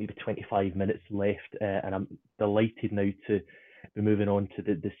maybe 25 minutes left, and I'm delighted now to be moving on to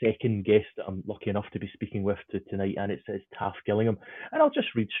the second guest that I'm lucky enough to be speaking with tonight, and it says Taff Gillingham. And I'll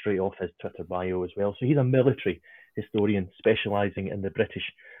just read straight off his Twitter bio as well. So he's a military historian specialising in the British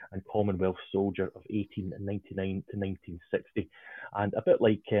and Commonwealth soldier of 1899 to 1960. And a bit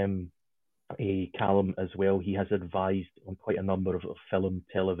like Callum as well, he has advised on quite a number of film,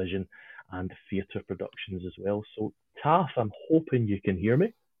 television and theatre productions as well. So Taff, I'm hoping you can hear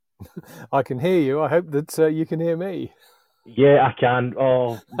me. I can hear you. I hope that you can hear me. Yeah, I can.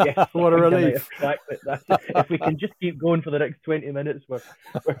 Oh, yes. What a relief. If we can just keep going for the next 20 minutes, we're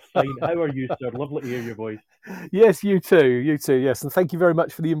fine. How are you, sir? Lovely to hear your voice. Yes, you too, yes. And thank you very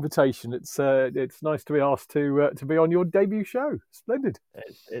much for the invitation. It's nice to be asked to be on your debut show. Splendid.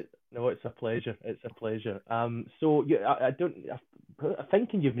 No, it's a pleasure. It's a pleasure. So I'm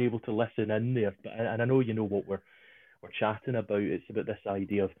thinking you've been able to listen in there, and I know you know what we're chatting about. It's about this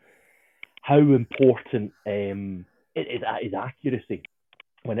idea of how important it is accuracy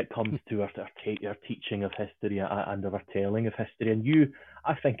when it comes to our teaching of history and our telling of history. And you,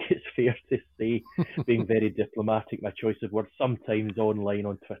 I think it's fair to say, being very diplomatic, my choice of words, sometimes online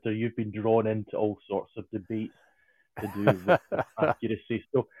on Twitter, you've been drawn into all sorts of debates to do with accuracy.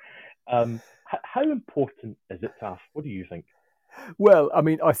 So how important is it, Taff? What do you think? Well, I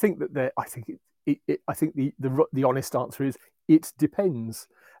mean, I think that I think the honest answer is it depends.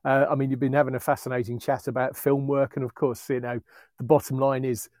 I mean, you've been having a fascinating chat about film work, and of course, you know, the bottom line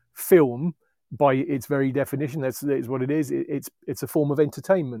is film, by its very definition, that's what it is. It's a form of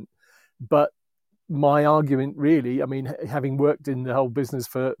entertainment. But my argument, really, I mean, having worked in the whole business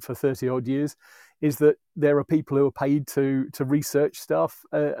for 30 odd years, is that there are people who are paid to research stuff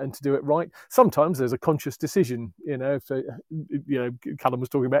and to do it right. Sometimes there's a conscious decision, you know. So, you know, Callum was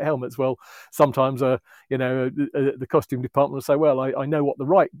talking about helmets. Well, sometimes, the costume department will say, well, I know what the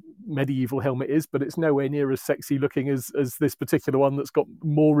right medieval helmet is, but it's nowhere near as sexy looking as this particular one that's got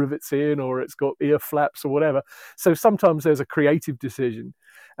more rivets in, or it's got ear flaps or whatever. So sometimes there's a creative decision.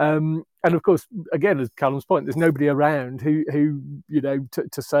 And of course, again, as Callum's point, there's nobody around who you know,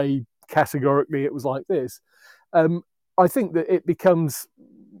 to say categorically it was like this. I think that it becomes,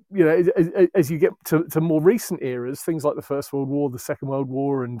 you know, as you get to more recent eras, things like the First World War, the Second World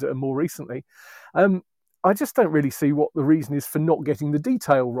War, and more recently, I just don't really see what the reason is for not getting the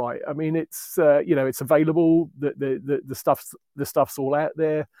detail right. I mean, it's you know, it's available. The stuff's all out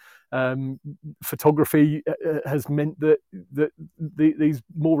there. Photography has meant that these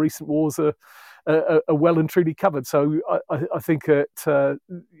more recent wars are well and truly covered. So I think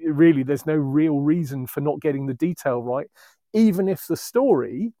really there's no real reason for not getting the detail right, even if the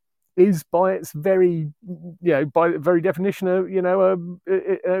story is by its very, you know, by very definition,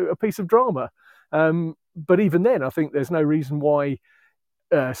 a piece of drama. But even then, I think there's no reason why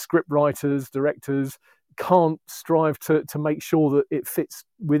script writers, directors can't strive to make sure that it fits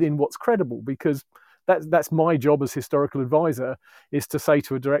within what's credible, because that's my job as historical advisor, is to say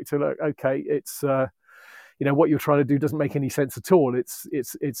to a director, look, okay, it's you know, what you're trying to do doesn't make any sense at all. It's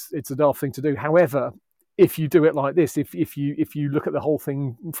a daft thing to do. However, if you do it like this, if you look at the whole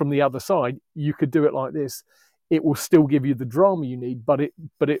thing from the other side, you could do it like this. It will still give you the drama you need, but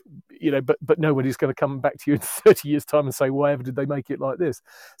nobody's going to come back to you in 30 years' time and say, why ever did they make it like this?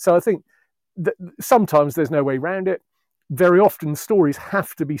 So I think that sometimes there's no way around it. Very often stories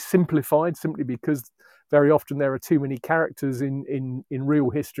have to be simplified, simply because very often there are too many characters in real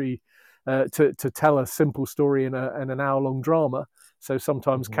history to tell a simple story in an hour-long drama. So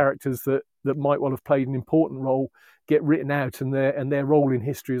sometimes characters that might well have played an important role get written out, and their role in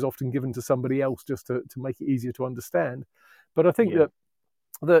history is often given to somebody else just to make it easier to understand. But I think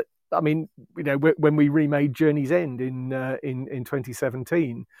that I mean, when we remade Journey's End in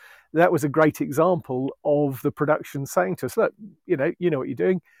 2017, that was a great example of the production saying to us, look, you know what you're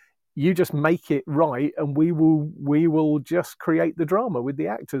doing. You just make it right, and we will just create the drama with the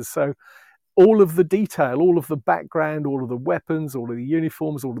actors. So all of the detail, all of the background, all of the weapons, all of the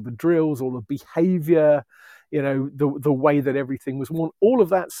uniforms, all of the drills, all of the behavior, the way that everything was worn, all of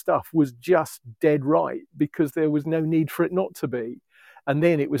that stuff was just dead right, because there was no need for it not to be. And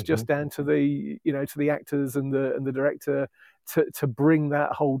then it was just down to the actors and the director to bring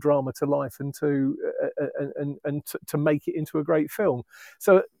that whole drama to life and to make it into a great film.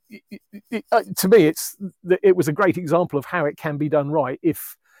 So to me, it was a great example of how it can be done right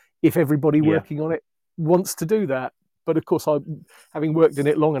if everybody working on it wants to do that. But of course, having worked in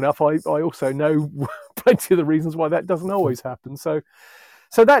it long enough, I also know plenty of the reasons why that doesn't always happen. So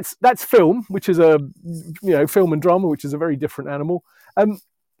that's film, which is film and drama, which is a very different animal.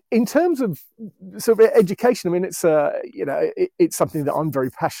 In terms of sort of education, I mean, it's it's something that I'm very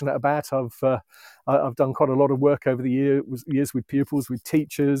passionate about. I've done quite a lot of work over the years with pupils, with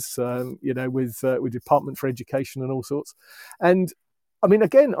teachers, with Department for Education and all sorts. And I mean,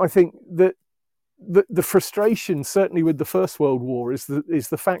 again, I think that the frustration, certainly with the First World War, is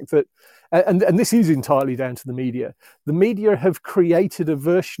the fact that, and this is entirely down to the media. The media have created a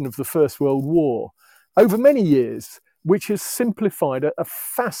version of the First World War over many years, which has simplified a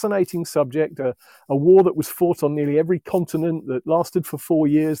fascinating subject, a war that was fought on nearly every continent, that lasted for 4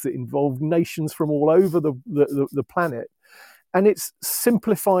 years, that involved nations from all over the planet. And it's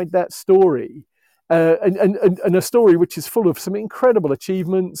simplified that story, and a story which is full of some incredible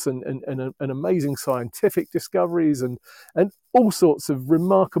achievements and amazing scientific discoveries and all sorts of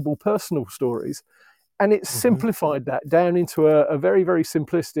remarkable personal stories. And it's simplified that down into a very, very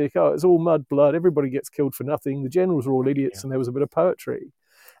simplistic, it's all mud, blood, everybody gets killed for nothing, the generals are all idiots, and there was a bit of poetry.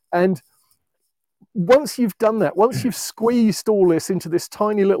 And once you've done that, once you've squeezed all this into this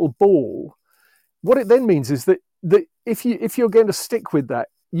tiny little ball, what it then means is that if you're going to stick with that,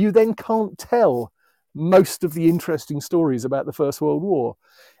 you then can't tell most of the interesting stories about the First World War.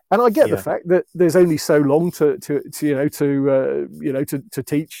 And I get the fact that there's only so long to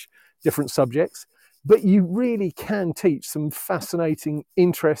teach different subjects. But you really can teach some fascinating,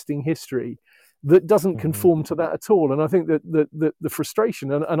 interesting history that doesn't conform to that at all. And I think that the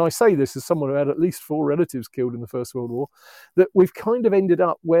frustration, and I say this as someone who had at least 4 relatives killed in the First World War, that we've kind of ended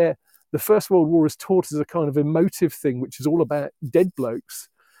up where the First World War is taught as a kind of emotive thing, which is all about dead blokes,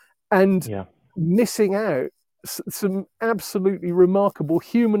 and missing out some absolutely remarkable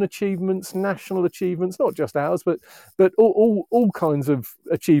human achievements, national achievements, not just ours, but all kinds of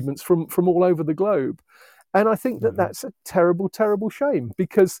achievements from all over the globe. And I think that that's a terrible, terrible shame,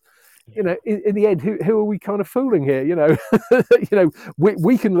 because in the end, who are we kind of fooling here?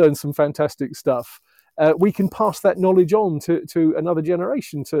 We can learn some fantastic stuff. We can pass that knowledge on to another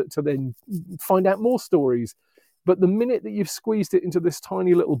generation to then find out more stories. But the minute that you've squeezed it into this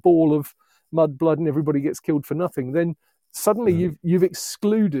tiny little ball of mud, blood, and everybody gets killed for nothing, then suddenly you've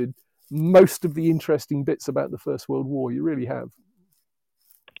excluded most of the interesting bits about the First World War. You really have.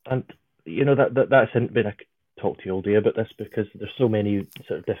 And that's been a talk to you all day about this, because there's so many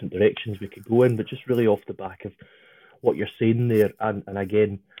sort of different directions we could go in, but just really off the back of what you're saying there, and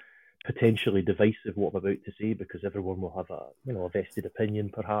again, potentially divisive what I'm about to say, because everyone will have a vested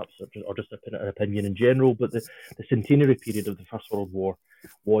opinion perhaps, or just an opinion in general. But the centenary period of the First World War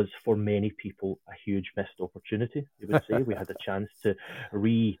was for many people a huge missed opportunity. You would say we had a chance to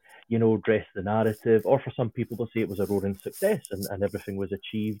dress the narrative, or for some people they'll say it was a roaring success and everything was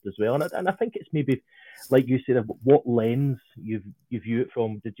achieved as well. And I think it's maybe, like you said, what lens you view it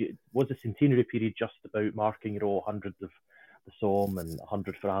from. Was the centenary period just about marking 100 of the Somme and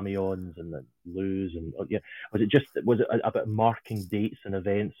 100 for Amiens and the Loos, and was it about marking dates and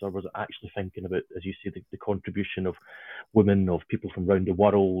events, or was it actually thinking about, as you say, the contribution of women, of people from around the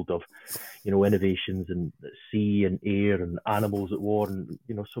world, of innovations in sea and air and animals at war, and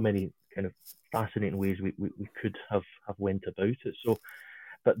so many kind of fascinating ways we could have went about it. So,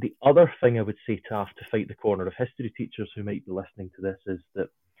 but the other thing I would say to have to fight the corner of history teachers who might be listening to this is that,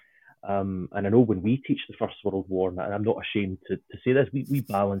 and I know when we teach the First World War, and I'm not ashamed to say this, we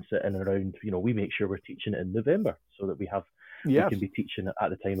balance it in around, we make sure we're teaching it in November, so that we can be teaching it at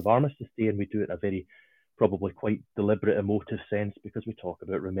the time of Armistice Day, and we do it in a very, probably quite deliberate, emotive sense, because we talk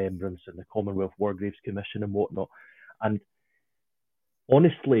about remembrance and the Commonwealth War Graves Commission and whatnot. And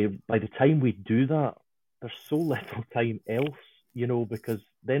honestly, by the time we do that, there's so little time else, because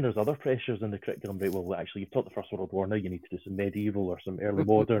then there's other pressures in the curriculum. Right, well, actually, you've taught the First World War, now you need to do some medieval or some early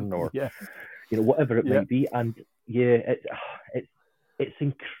modern, or whatever it might be. And it's it's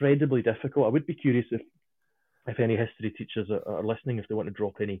incredibly difficult. I would be curious if any history teachers are listening, if they want to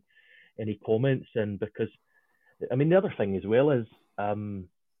drop any comments in, because I mean the other thing as well is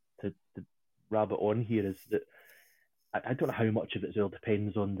to rabbit on here is that I don't know how much of it all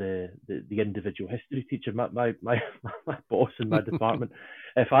depends on the individual history teacher. My boss in my department,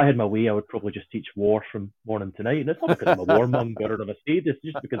 if I had my way, I would probably just teach war from morning to night. And it's not because I'm a warmonger or a sadist,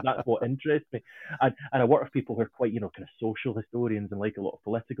 it's just because that's what interests me. And I work with people who are quite, kind of social historians and like a lot of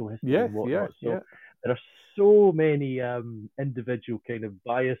political history and whatnot. So there are so many individual kind of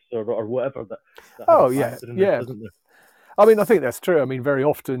bias or whatever that isn't there? I mean, I think that's true. I mean, very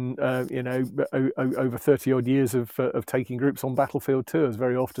often, over 30 odd years of taking groups on battlefield tours,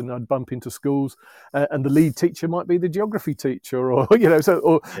 very often I'd bump into schools and the lead teacher might be the geography teacher or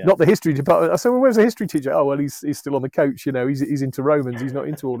not the history department. I said, well, where's the history teacher? Oh, well, he's still on the coach. He's into Romans. He's not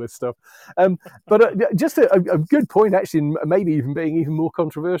into all this stuff. But just a good point, actually, and maybe even being even more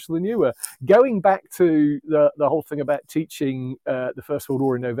controversial than you were, going back to the whole thing about teaching the First World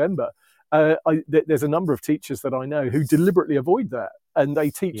War in November. There's a number of teachers that I know who deliberately avoid that, and they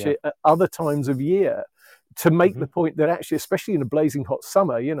teach it at other times of year to make the point that actually, especially in a blazing hot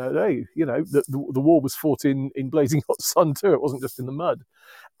summer, the war was fought in blazing hot sun too. It wasn't just in the mud.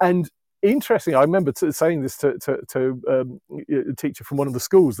 And interesting, I remember saying this to a teacher from one of the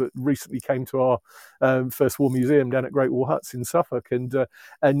schools that recently came to our First War Museum down at Great War Huts in Suffolk, and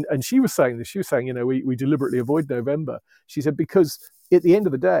she was saying this. She was saying, we deliberately avoid November. She said because at the end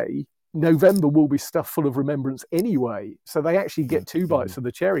of the day, November will be stuffed full of remembrance anyway. So they actually get two bites of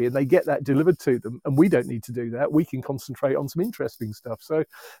the cherry and they get that delivered to them. And we don't need to do that. We can concentrate on some interesting stuff. So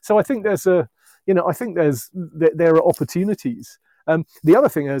I think there are opportunities. The other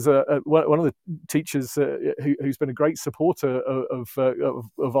thing is one of the teachers who's been a great supporter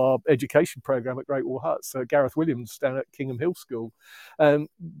of our education program at Great War Huts, Gareth Williams down at Kingham Hill School.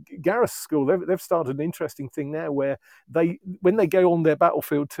 Gareth's school, they've started an interesting thing now where when they go on their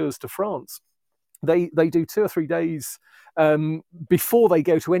battlefield tours to France, they do 2 or 3 days before they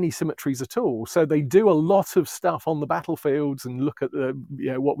go to any cemeteries at all. So they do a lot of stuff on the battlefields and look at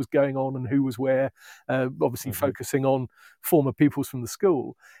what was going on and who was where, obviously focusing on former pupils from the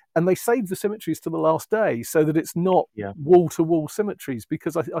school. And they save the cemeteries to the last day so that it's not wall-to-wall cemeteries,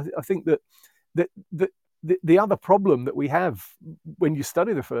 because I think that the other problem that we have when you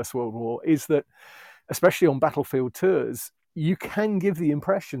study the First World War is that, especially on battlefield tours, you can give the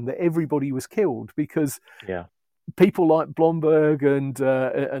impression that everybody was killed because people like Blomberg and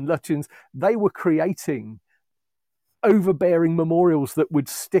Lutyens, they were creating overbearing memorials that would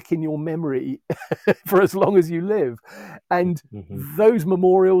stick in your memory for as long as you live. And those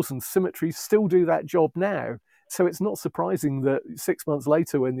memorials and cemeteries still do that job now. So it's not surprising that 6 months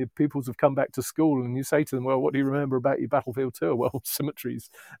later, when the pupils have come back to school and you say to them, well, what do you remember about your battlefield tour? Well, cemeteries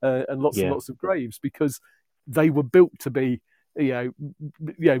and lots and lots of graves, because they were built to be, to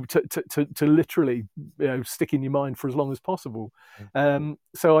literally, stick in your mind for as long as possible.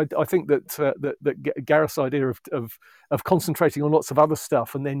 So I think that Gareth's idea of concentrating on lots of other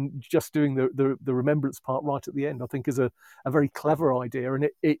stuff and then just doing the remembrance part right at the end, I think is a very clever idea, and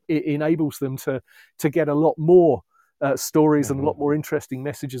it enables them to get a lot more stories and a lot more interesting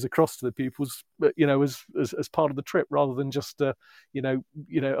messages across to the pupils, as part of the trip, rather than just oh,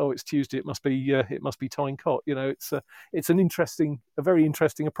 it's Tuesday, it must be tying cot. It's a very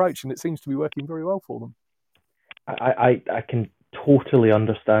interesting approach, and it seems to be working very well for them. I can totally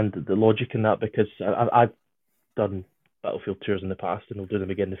understand the logic in that, because I've done battlefield tours in the past, and I'll do them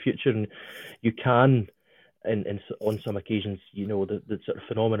again in the future, and you can, on some occasions, the sort of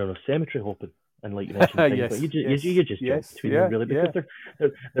phenomenon of cemetery hopping. And like you mentioned, you just jump between them, really, because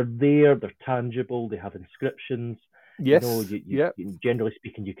they're there, they're tangible, they have inscriptions. Yes. Generally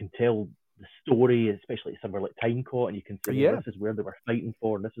speaking, you can tell the story, especially somewhere like Tyne-Cot, and you can say, this is where they were fighting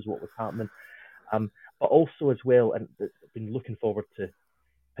for, and this is what was happening. But also as well, and I've been looking forward to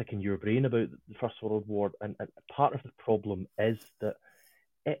picking your brain about the First World War, and part of the problem is that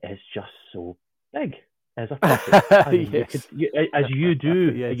it is just so big. As a topic. As you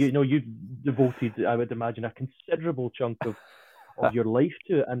do, you've devoted, I would imagine, a considerable chunk of your life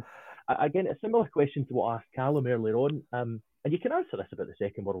to it. And again, a similar question to what I asked Callum earlier on. And you can answer this about the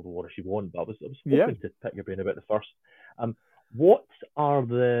Second World War if you want, but I was hoping to pick your brain about the first. What are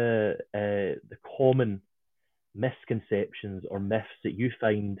the common misconceptions or myths that you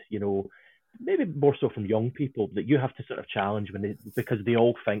find, maybe more so from young people, that you have to sort of challenge because they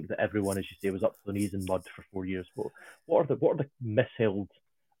all think that everyone, as you say, was up to the knees in mud for 4 years? What are the misheld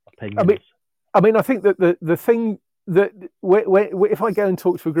opinions? I mean, I think that the thing if I go and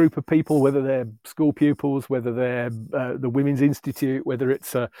talk to a group of people, whether they're school pupils, whether they're the Women's Institute, whether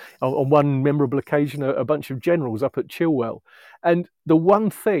it's on one memorable occasion a bunch of generals up at Chilwell, and the one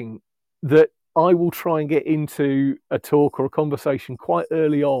thing that I will try and get into a talk or a conversation quite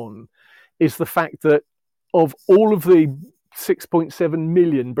early on is the fact that of all of the 6.7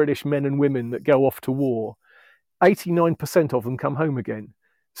 million British men and women that go off to war, 89% of them come home again.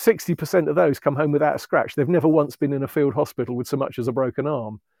 60% of those come home without a scratch. They've never once been in a field hospital with so much as a broken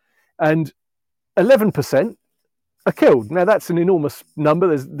arm. And 11% are killed. Now, that's an enormous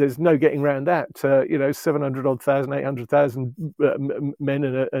number. There's no getting around that. 700,000, 800,000 men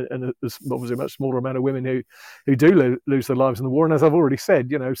and obviously a much smaller amount of women who do lose their lives in the war. And as I've already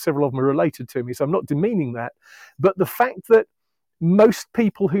said, several of them are related to me. So I'm not demeaning that. But the fact that most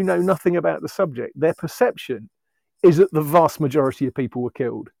people who know nothing about the subject, their perception is that the vast majority of people were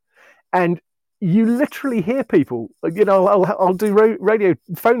killed. And you literally hear people, I'll do radio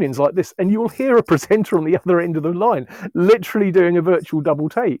phone-ins like this, and you'll hear a presenter on the other end of the line literally doing a virtual double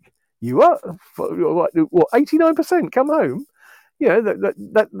take. You are, what, 89% come home?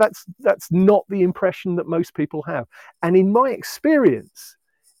 That's not the impression that most people have. And in my experience,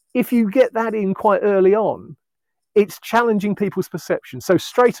 if you get that in quite early on, it's challenging people's perception. So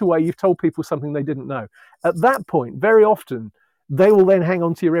straight away, you've told people something they didn't know. At that point, very often, they will then hang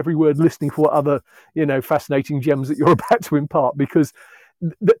on to your every word, listening for what other, fascinating gems that you're about to impart. Because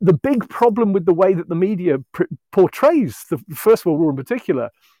the big problem with the way that the media portrays the First World War in particular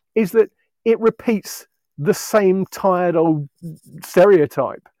is that it repeats the same tired old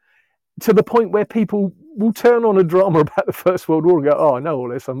stereotype to the point where people will turn on a drama about the First World War and go, "Oh, I know all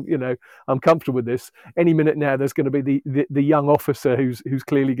this. I'm comfortable with this. Any minute now, there's going to be the young officer who's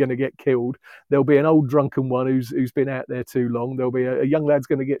clearly going to get killed. There'll be an old drunken one who's been out there too long. There'll be a young lad's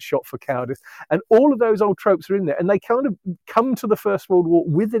going to get shot for cowardice." And all of those old tropes are in there, and they kind of come to the First World War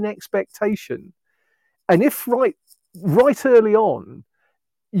with an expectation. And if right early on,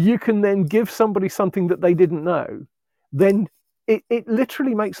 you can then give somebody something that they didn't know, then it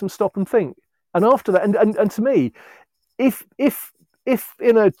literally makes them stop and think. And after that, and to me, if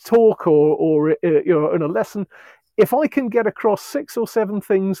in a talk or in a lesson, if I can get across 6 or 7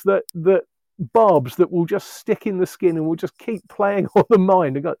 things that barbs that will just stick in the skin and will just keep playing on the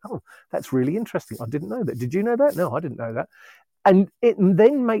mind and go, "Oh, that's really interesting. I didn't know that. Did you know that? No, I didn't know that." And it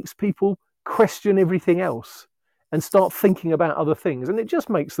then makes people question everything else and start thinking about other things, and it just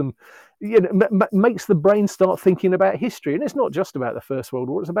makes them, makes the brain start thinking about history. And it's not just about the First World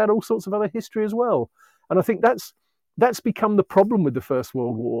War; it's about all sorts of other history as well. And I think that's become the problem with the First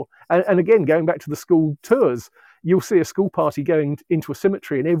World War. And again, going back to the school tours, you'll see a school party going into a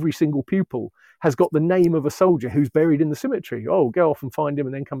cemetery, and every single pupil has got the name of a soldier who's buried in the cemetery. Oh, go off and find him,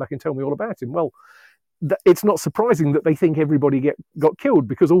 and then come back and tell me all about him. Well, it's not surprising that they think everybody got killed,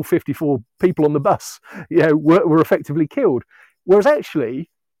 because all 54 people on the bus, were effectively killed. Whereas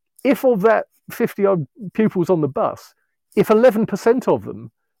actually, if of that 50-odd pupils on the bus, if 11% of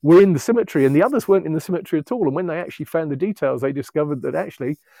them were in the cemetery and the others weren't in the cemetery at all, and when they actually found the details, they discovered that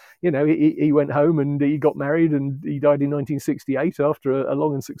actually, he went home and he got married and he died in 1968 after a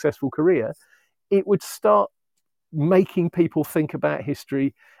long and successful career, it would start making people think about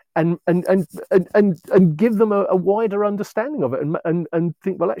history and give them a wider understanding of it, and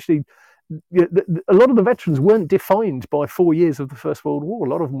think, well, actually, a lot of the veterans weren't defined by 4 years of the First World War. A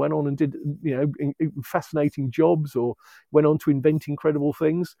lot of them went on and did fascinating jobs, or went on to invent incredible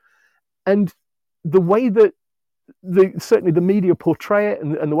things. And the way that certainly the media portray it,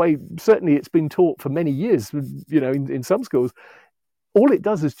 and the way certainly it's been taught for many years, in some schools, all it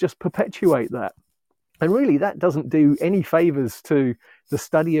does is just perpetuate that. And really, that doesn't do any favors to the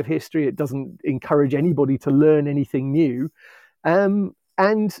study of history. It doesn't encourage anybody to learn anything new. And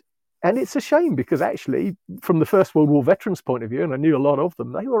it's a shame, because actually, from the First World War veterans' point of view, and I knew a lot of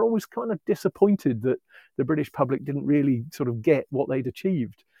them, they were always kind of disappointed that the British public didn't really sort of get what they'd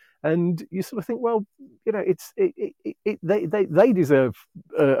achieved. And you sort of think, well, they deserve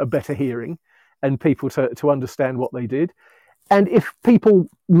a better hearing and people to understand what they did. And if people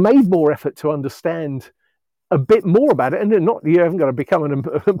made more effort to understand a bit more about it, and you haven't got to become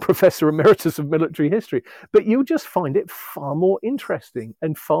a professor emeritus of military history, but you'll just find it far more interesting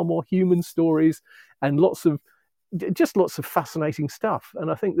and far more human stories, and lots of fascinating stuff.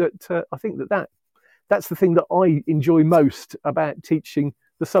 And I think that's the thing that I enjoy most about teaching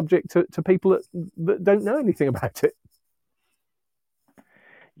the subject to people that don't know anything about it.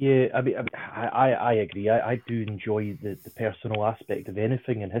 Yeah, I agree. I do enjoy the personal aspect of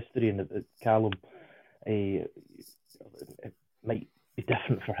anything in history, and that Callum, it might be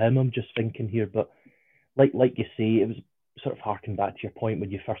different for him. I'm just thinking here, but like you say, it was sort of harking back to your point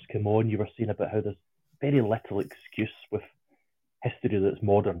when you first came on. You were saying about how there's very little excuse with history that's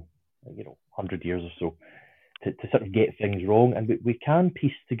modern, 100 years or so, to sort of get things wrong. And we can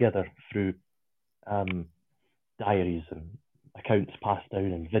piece together through diaries and accounts passed down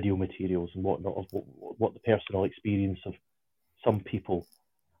and video materials and whatnot of what the personal experience of some people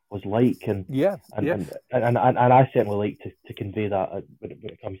was like. And I certainly like to convey that when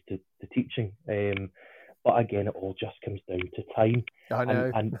it comes to teaching. But again, it all just comes down to time. I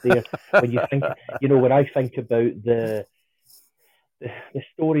know. And there, when you think, when I think about the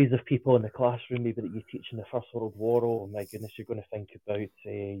stories of people in the classroom, maybe that you teach in the First World War, oh my goodness, you're going to think about,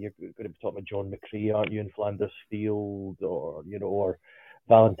 you're going to be talking about John McCrae, aren't you, in Flanders Field, or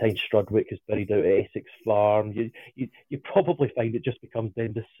Valentine Strudwick is buried out at Essex Farm. You probably find it just becomes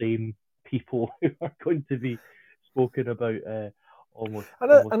then the same people who are going to be spoken about almost.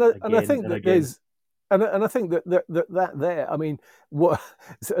 And I think that there's. And I think that there, I mean, what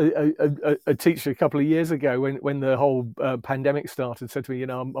a teacher a couple of years ago when the whole pandemic started said to me,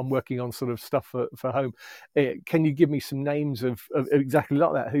 I'm working on sort of stuff for home. Can you give me some names of exactly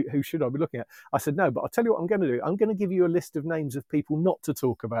like that? Who should I be looking at? I said, no, but I'll tell you what I'm going to do. I'm going to give you a list of names of people not to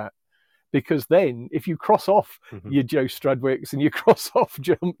talk about. Because then, if you cross off your Joe Strudwicks and you cross off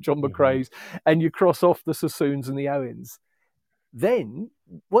John McCrae's and you cross off the Sassoons and the Owens, then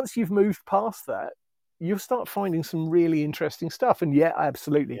once you've moved past that, you'll start finding some really interesting stuff. And yeah,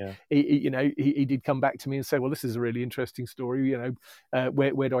 absolutely. Yeah. He did come back to me and say, well, this is a really interesting story.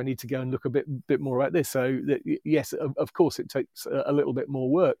 Where do I need to go and look a bit more about this? So yes, of course it takes a little bit more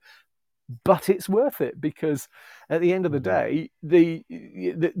work, but it's worth it, because at the end of the day, there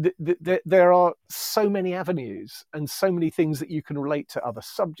are so many avenues and so many things that you can relate to other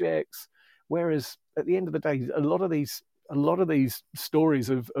subjects. Whereas at the end of the day, a lot of these stories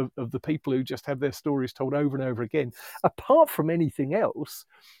of the people who just have their stories told over and over again, apart from anything else,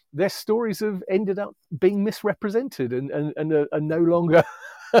 their stories have ended up being misrepresented and are no longer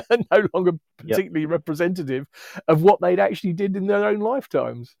particularly representative of what they'd actually did in their own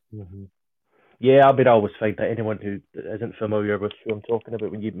lifetimes. Mm-hmm. Yeah, I always find that anyone who isn't familiar with who I'm talking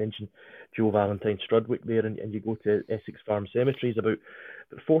about, when you mention Joe Valentine Strudwick there, and you go to Essex Farm Cemetery, about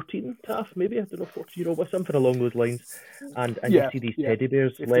 14 Taff, maybe, I don't know, 14-year-old, something along those lines, and you see these teddy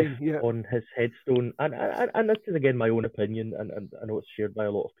bears 15, left on his headstone, and this is again my own opinion, and I know it's shared by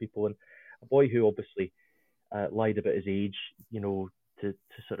a lot of people, and a boy who obviously lied about his age, to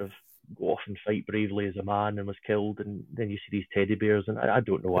sort of go off and fight bravely as a man and was killed, and then you see these teddy bears, and I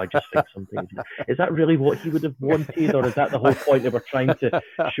don't know, I just think something, is that really what he would have wanted, or is that the whole point that we're trying to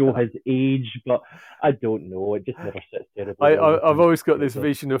show his age? But I don't know, it just never sits terribly. I've always got this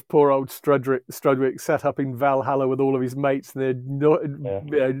vision of poor old Strudwick sat up in Valhalla with all of his mates, and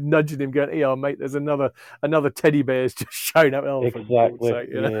they're nudging him, going, "Yeah, mate, there's another teddy bear's just shown up." Oh, exactly. Sake,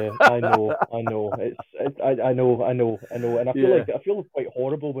 yeah, I know. I know, and I feel quite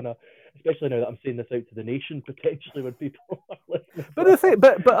horrible when especially now that I'm saying this out to the nation, potentially, when people are listening.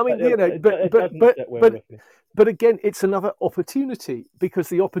 But again, it's another opportunity, because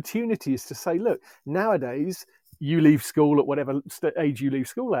the opportunity is to say, look, nowadays you leave school at whatever age you leave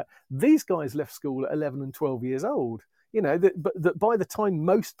school at. These guys left school at 11 and 12 years old. That by the time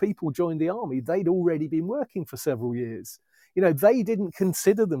most people joined the army, they'd already been working for several years. They didn't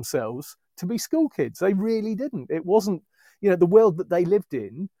consider themselves to be school kids. They really didn't. It wasn't, the world that they lived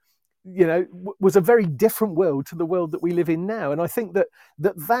in, was a very different world to the world that we live in now. And I think that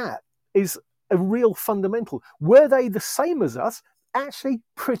is a real fundamental. Were they the same as us? Actually,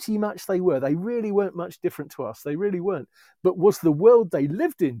 pretty much they were. They really weren't much different to us. They really weren't. But was the world they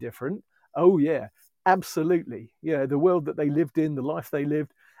lived in different? Oh, yeah, absolutely. The world that they lived in, the life they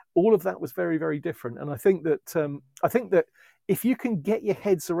lived, all of that was very, very different. And I think that if you can get your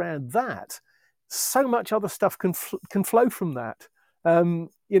heads around that, so much other stuff can flow from that. I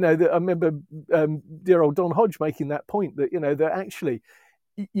remember dear old Don Hodge making that point that that actually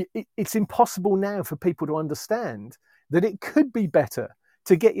it's impossible now for people to understand that it could be better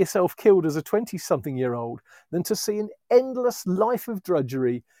to get yourself killed as a 20-something-year-old than to see an endless life of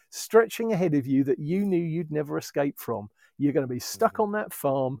drudgery stretching ahead of you that you knew you'd never escape from. You're going to be stuck on that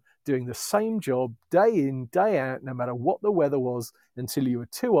farm doing the same job day in, day out, no matter what the weather was, until you were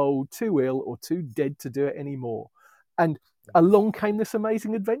too old, too ill, or too dead to do it anymore. And along came this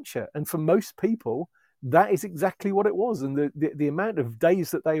amazing adventure. And for most people, that is exactly what it was. And the amount of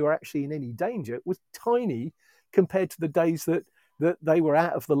days that they were actually in any danger was tiny compared to the days that they were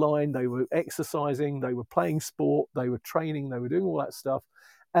out of the line, they were exercising, they were playing sport, they were training, they were doing all that stuff.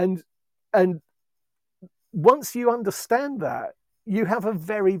 And once you understand that, you have a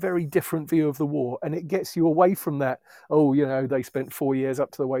very, very different view of the war, and it gets you away from that, oh, they spent 4 years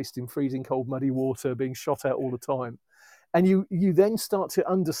up to the waist in freezing cold, muddy water, being shot at all the time. And you then start to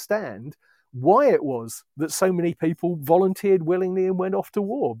understand why it was that so many people volunteered willingly and went off to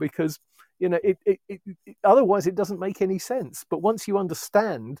war, because otherwise it doesn't make any sense. But once you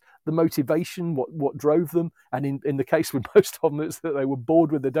understand the motivation, what drove them, and in the case with most of them, it's that they were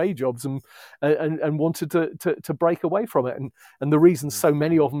bored with their day jobs and wanted to break away from it. And the reason so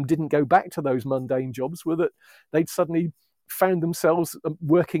many of them didn't go back to those mundane jobs were that they'd suddenly found themselves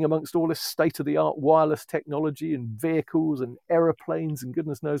working amongst all this state-of-the-art wireless technology and vehicles and aeroplanes and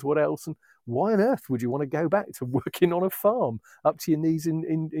goodness knows what else. And why on earth would you want to go back to working on a farm up to your knees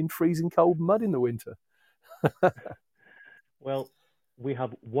in freezing cold mud in the winter? Well, we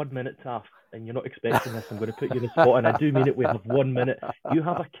have 1 minute, Taff, and you're not expecting this. I'm going to put you in the spot, and I do mean it. We have 1 minute. You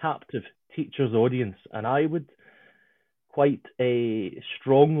have a captive teacher's audience, and I would quite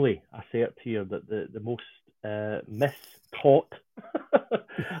strongly assert here that the most mistaught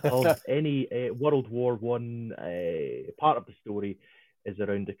of any World War I part of the story is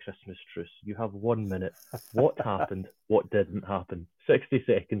around the Christmas truce. You have 1 minute. What happened? What didn't happen? 60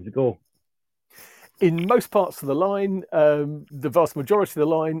 seconds, go. In most parts of the line, the vast majority of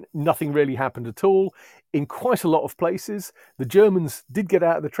the line, nothing really happened at all. In quite a lot of places, the Germans did get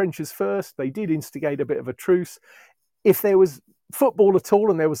out of the trenches first. They did instigate a bit of a truce. If there was football at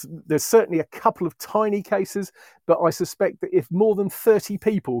all, and there's certainly a couple of tiny cases, but I suspect that if more than 30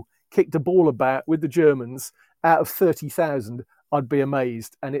 people kicked a ball about with the Germans out of 30,000, I'd be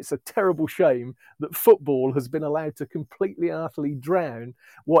amazed. And it's a terrible shame that football has been allowed to completely and utterly drown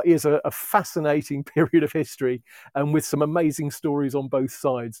what is a fascinating period of history, and with some amazing stories on both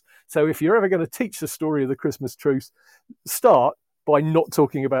sides. So if you're ever going to teach the story of the Christmas truce, start by not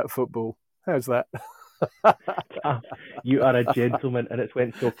talking about football. How's that? You are a gentleman, and it's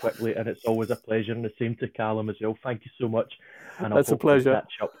went so quickly, and it's always a pleasure. And the same to Callum as well. Thank you so much, and That's a pleasure. I'll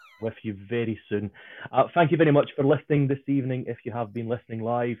catch up with you very soon. Thank you very much for listening this evening, if you have been listening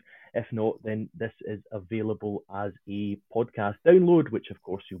live. If not, then this is available as a podcast download, which of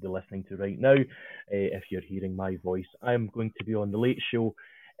course you'll be listening to right now. If you're hearing my voice, I'm going to be on The Late Show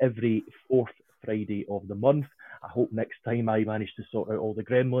every fourth Friday of the month. I hope next time I manage to sort out all the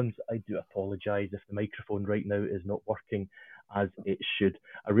gremlins. I do apologise if the microphone right now is not working as it should.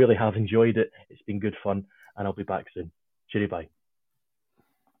 I really have enjoyed it. It's been good fun, and I'll be back soon. Cheerio, bye.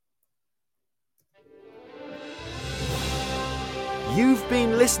 You've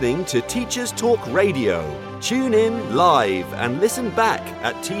been listening to Teachers Talk Radio. Tune in live and listen back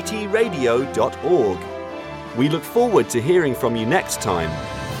at ttradio.org. We look forward to hearing from you next time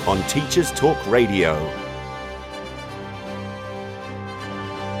on Teachers Talk Radio.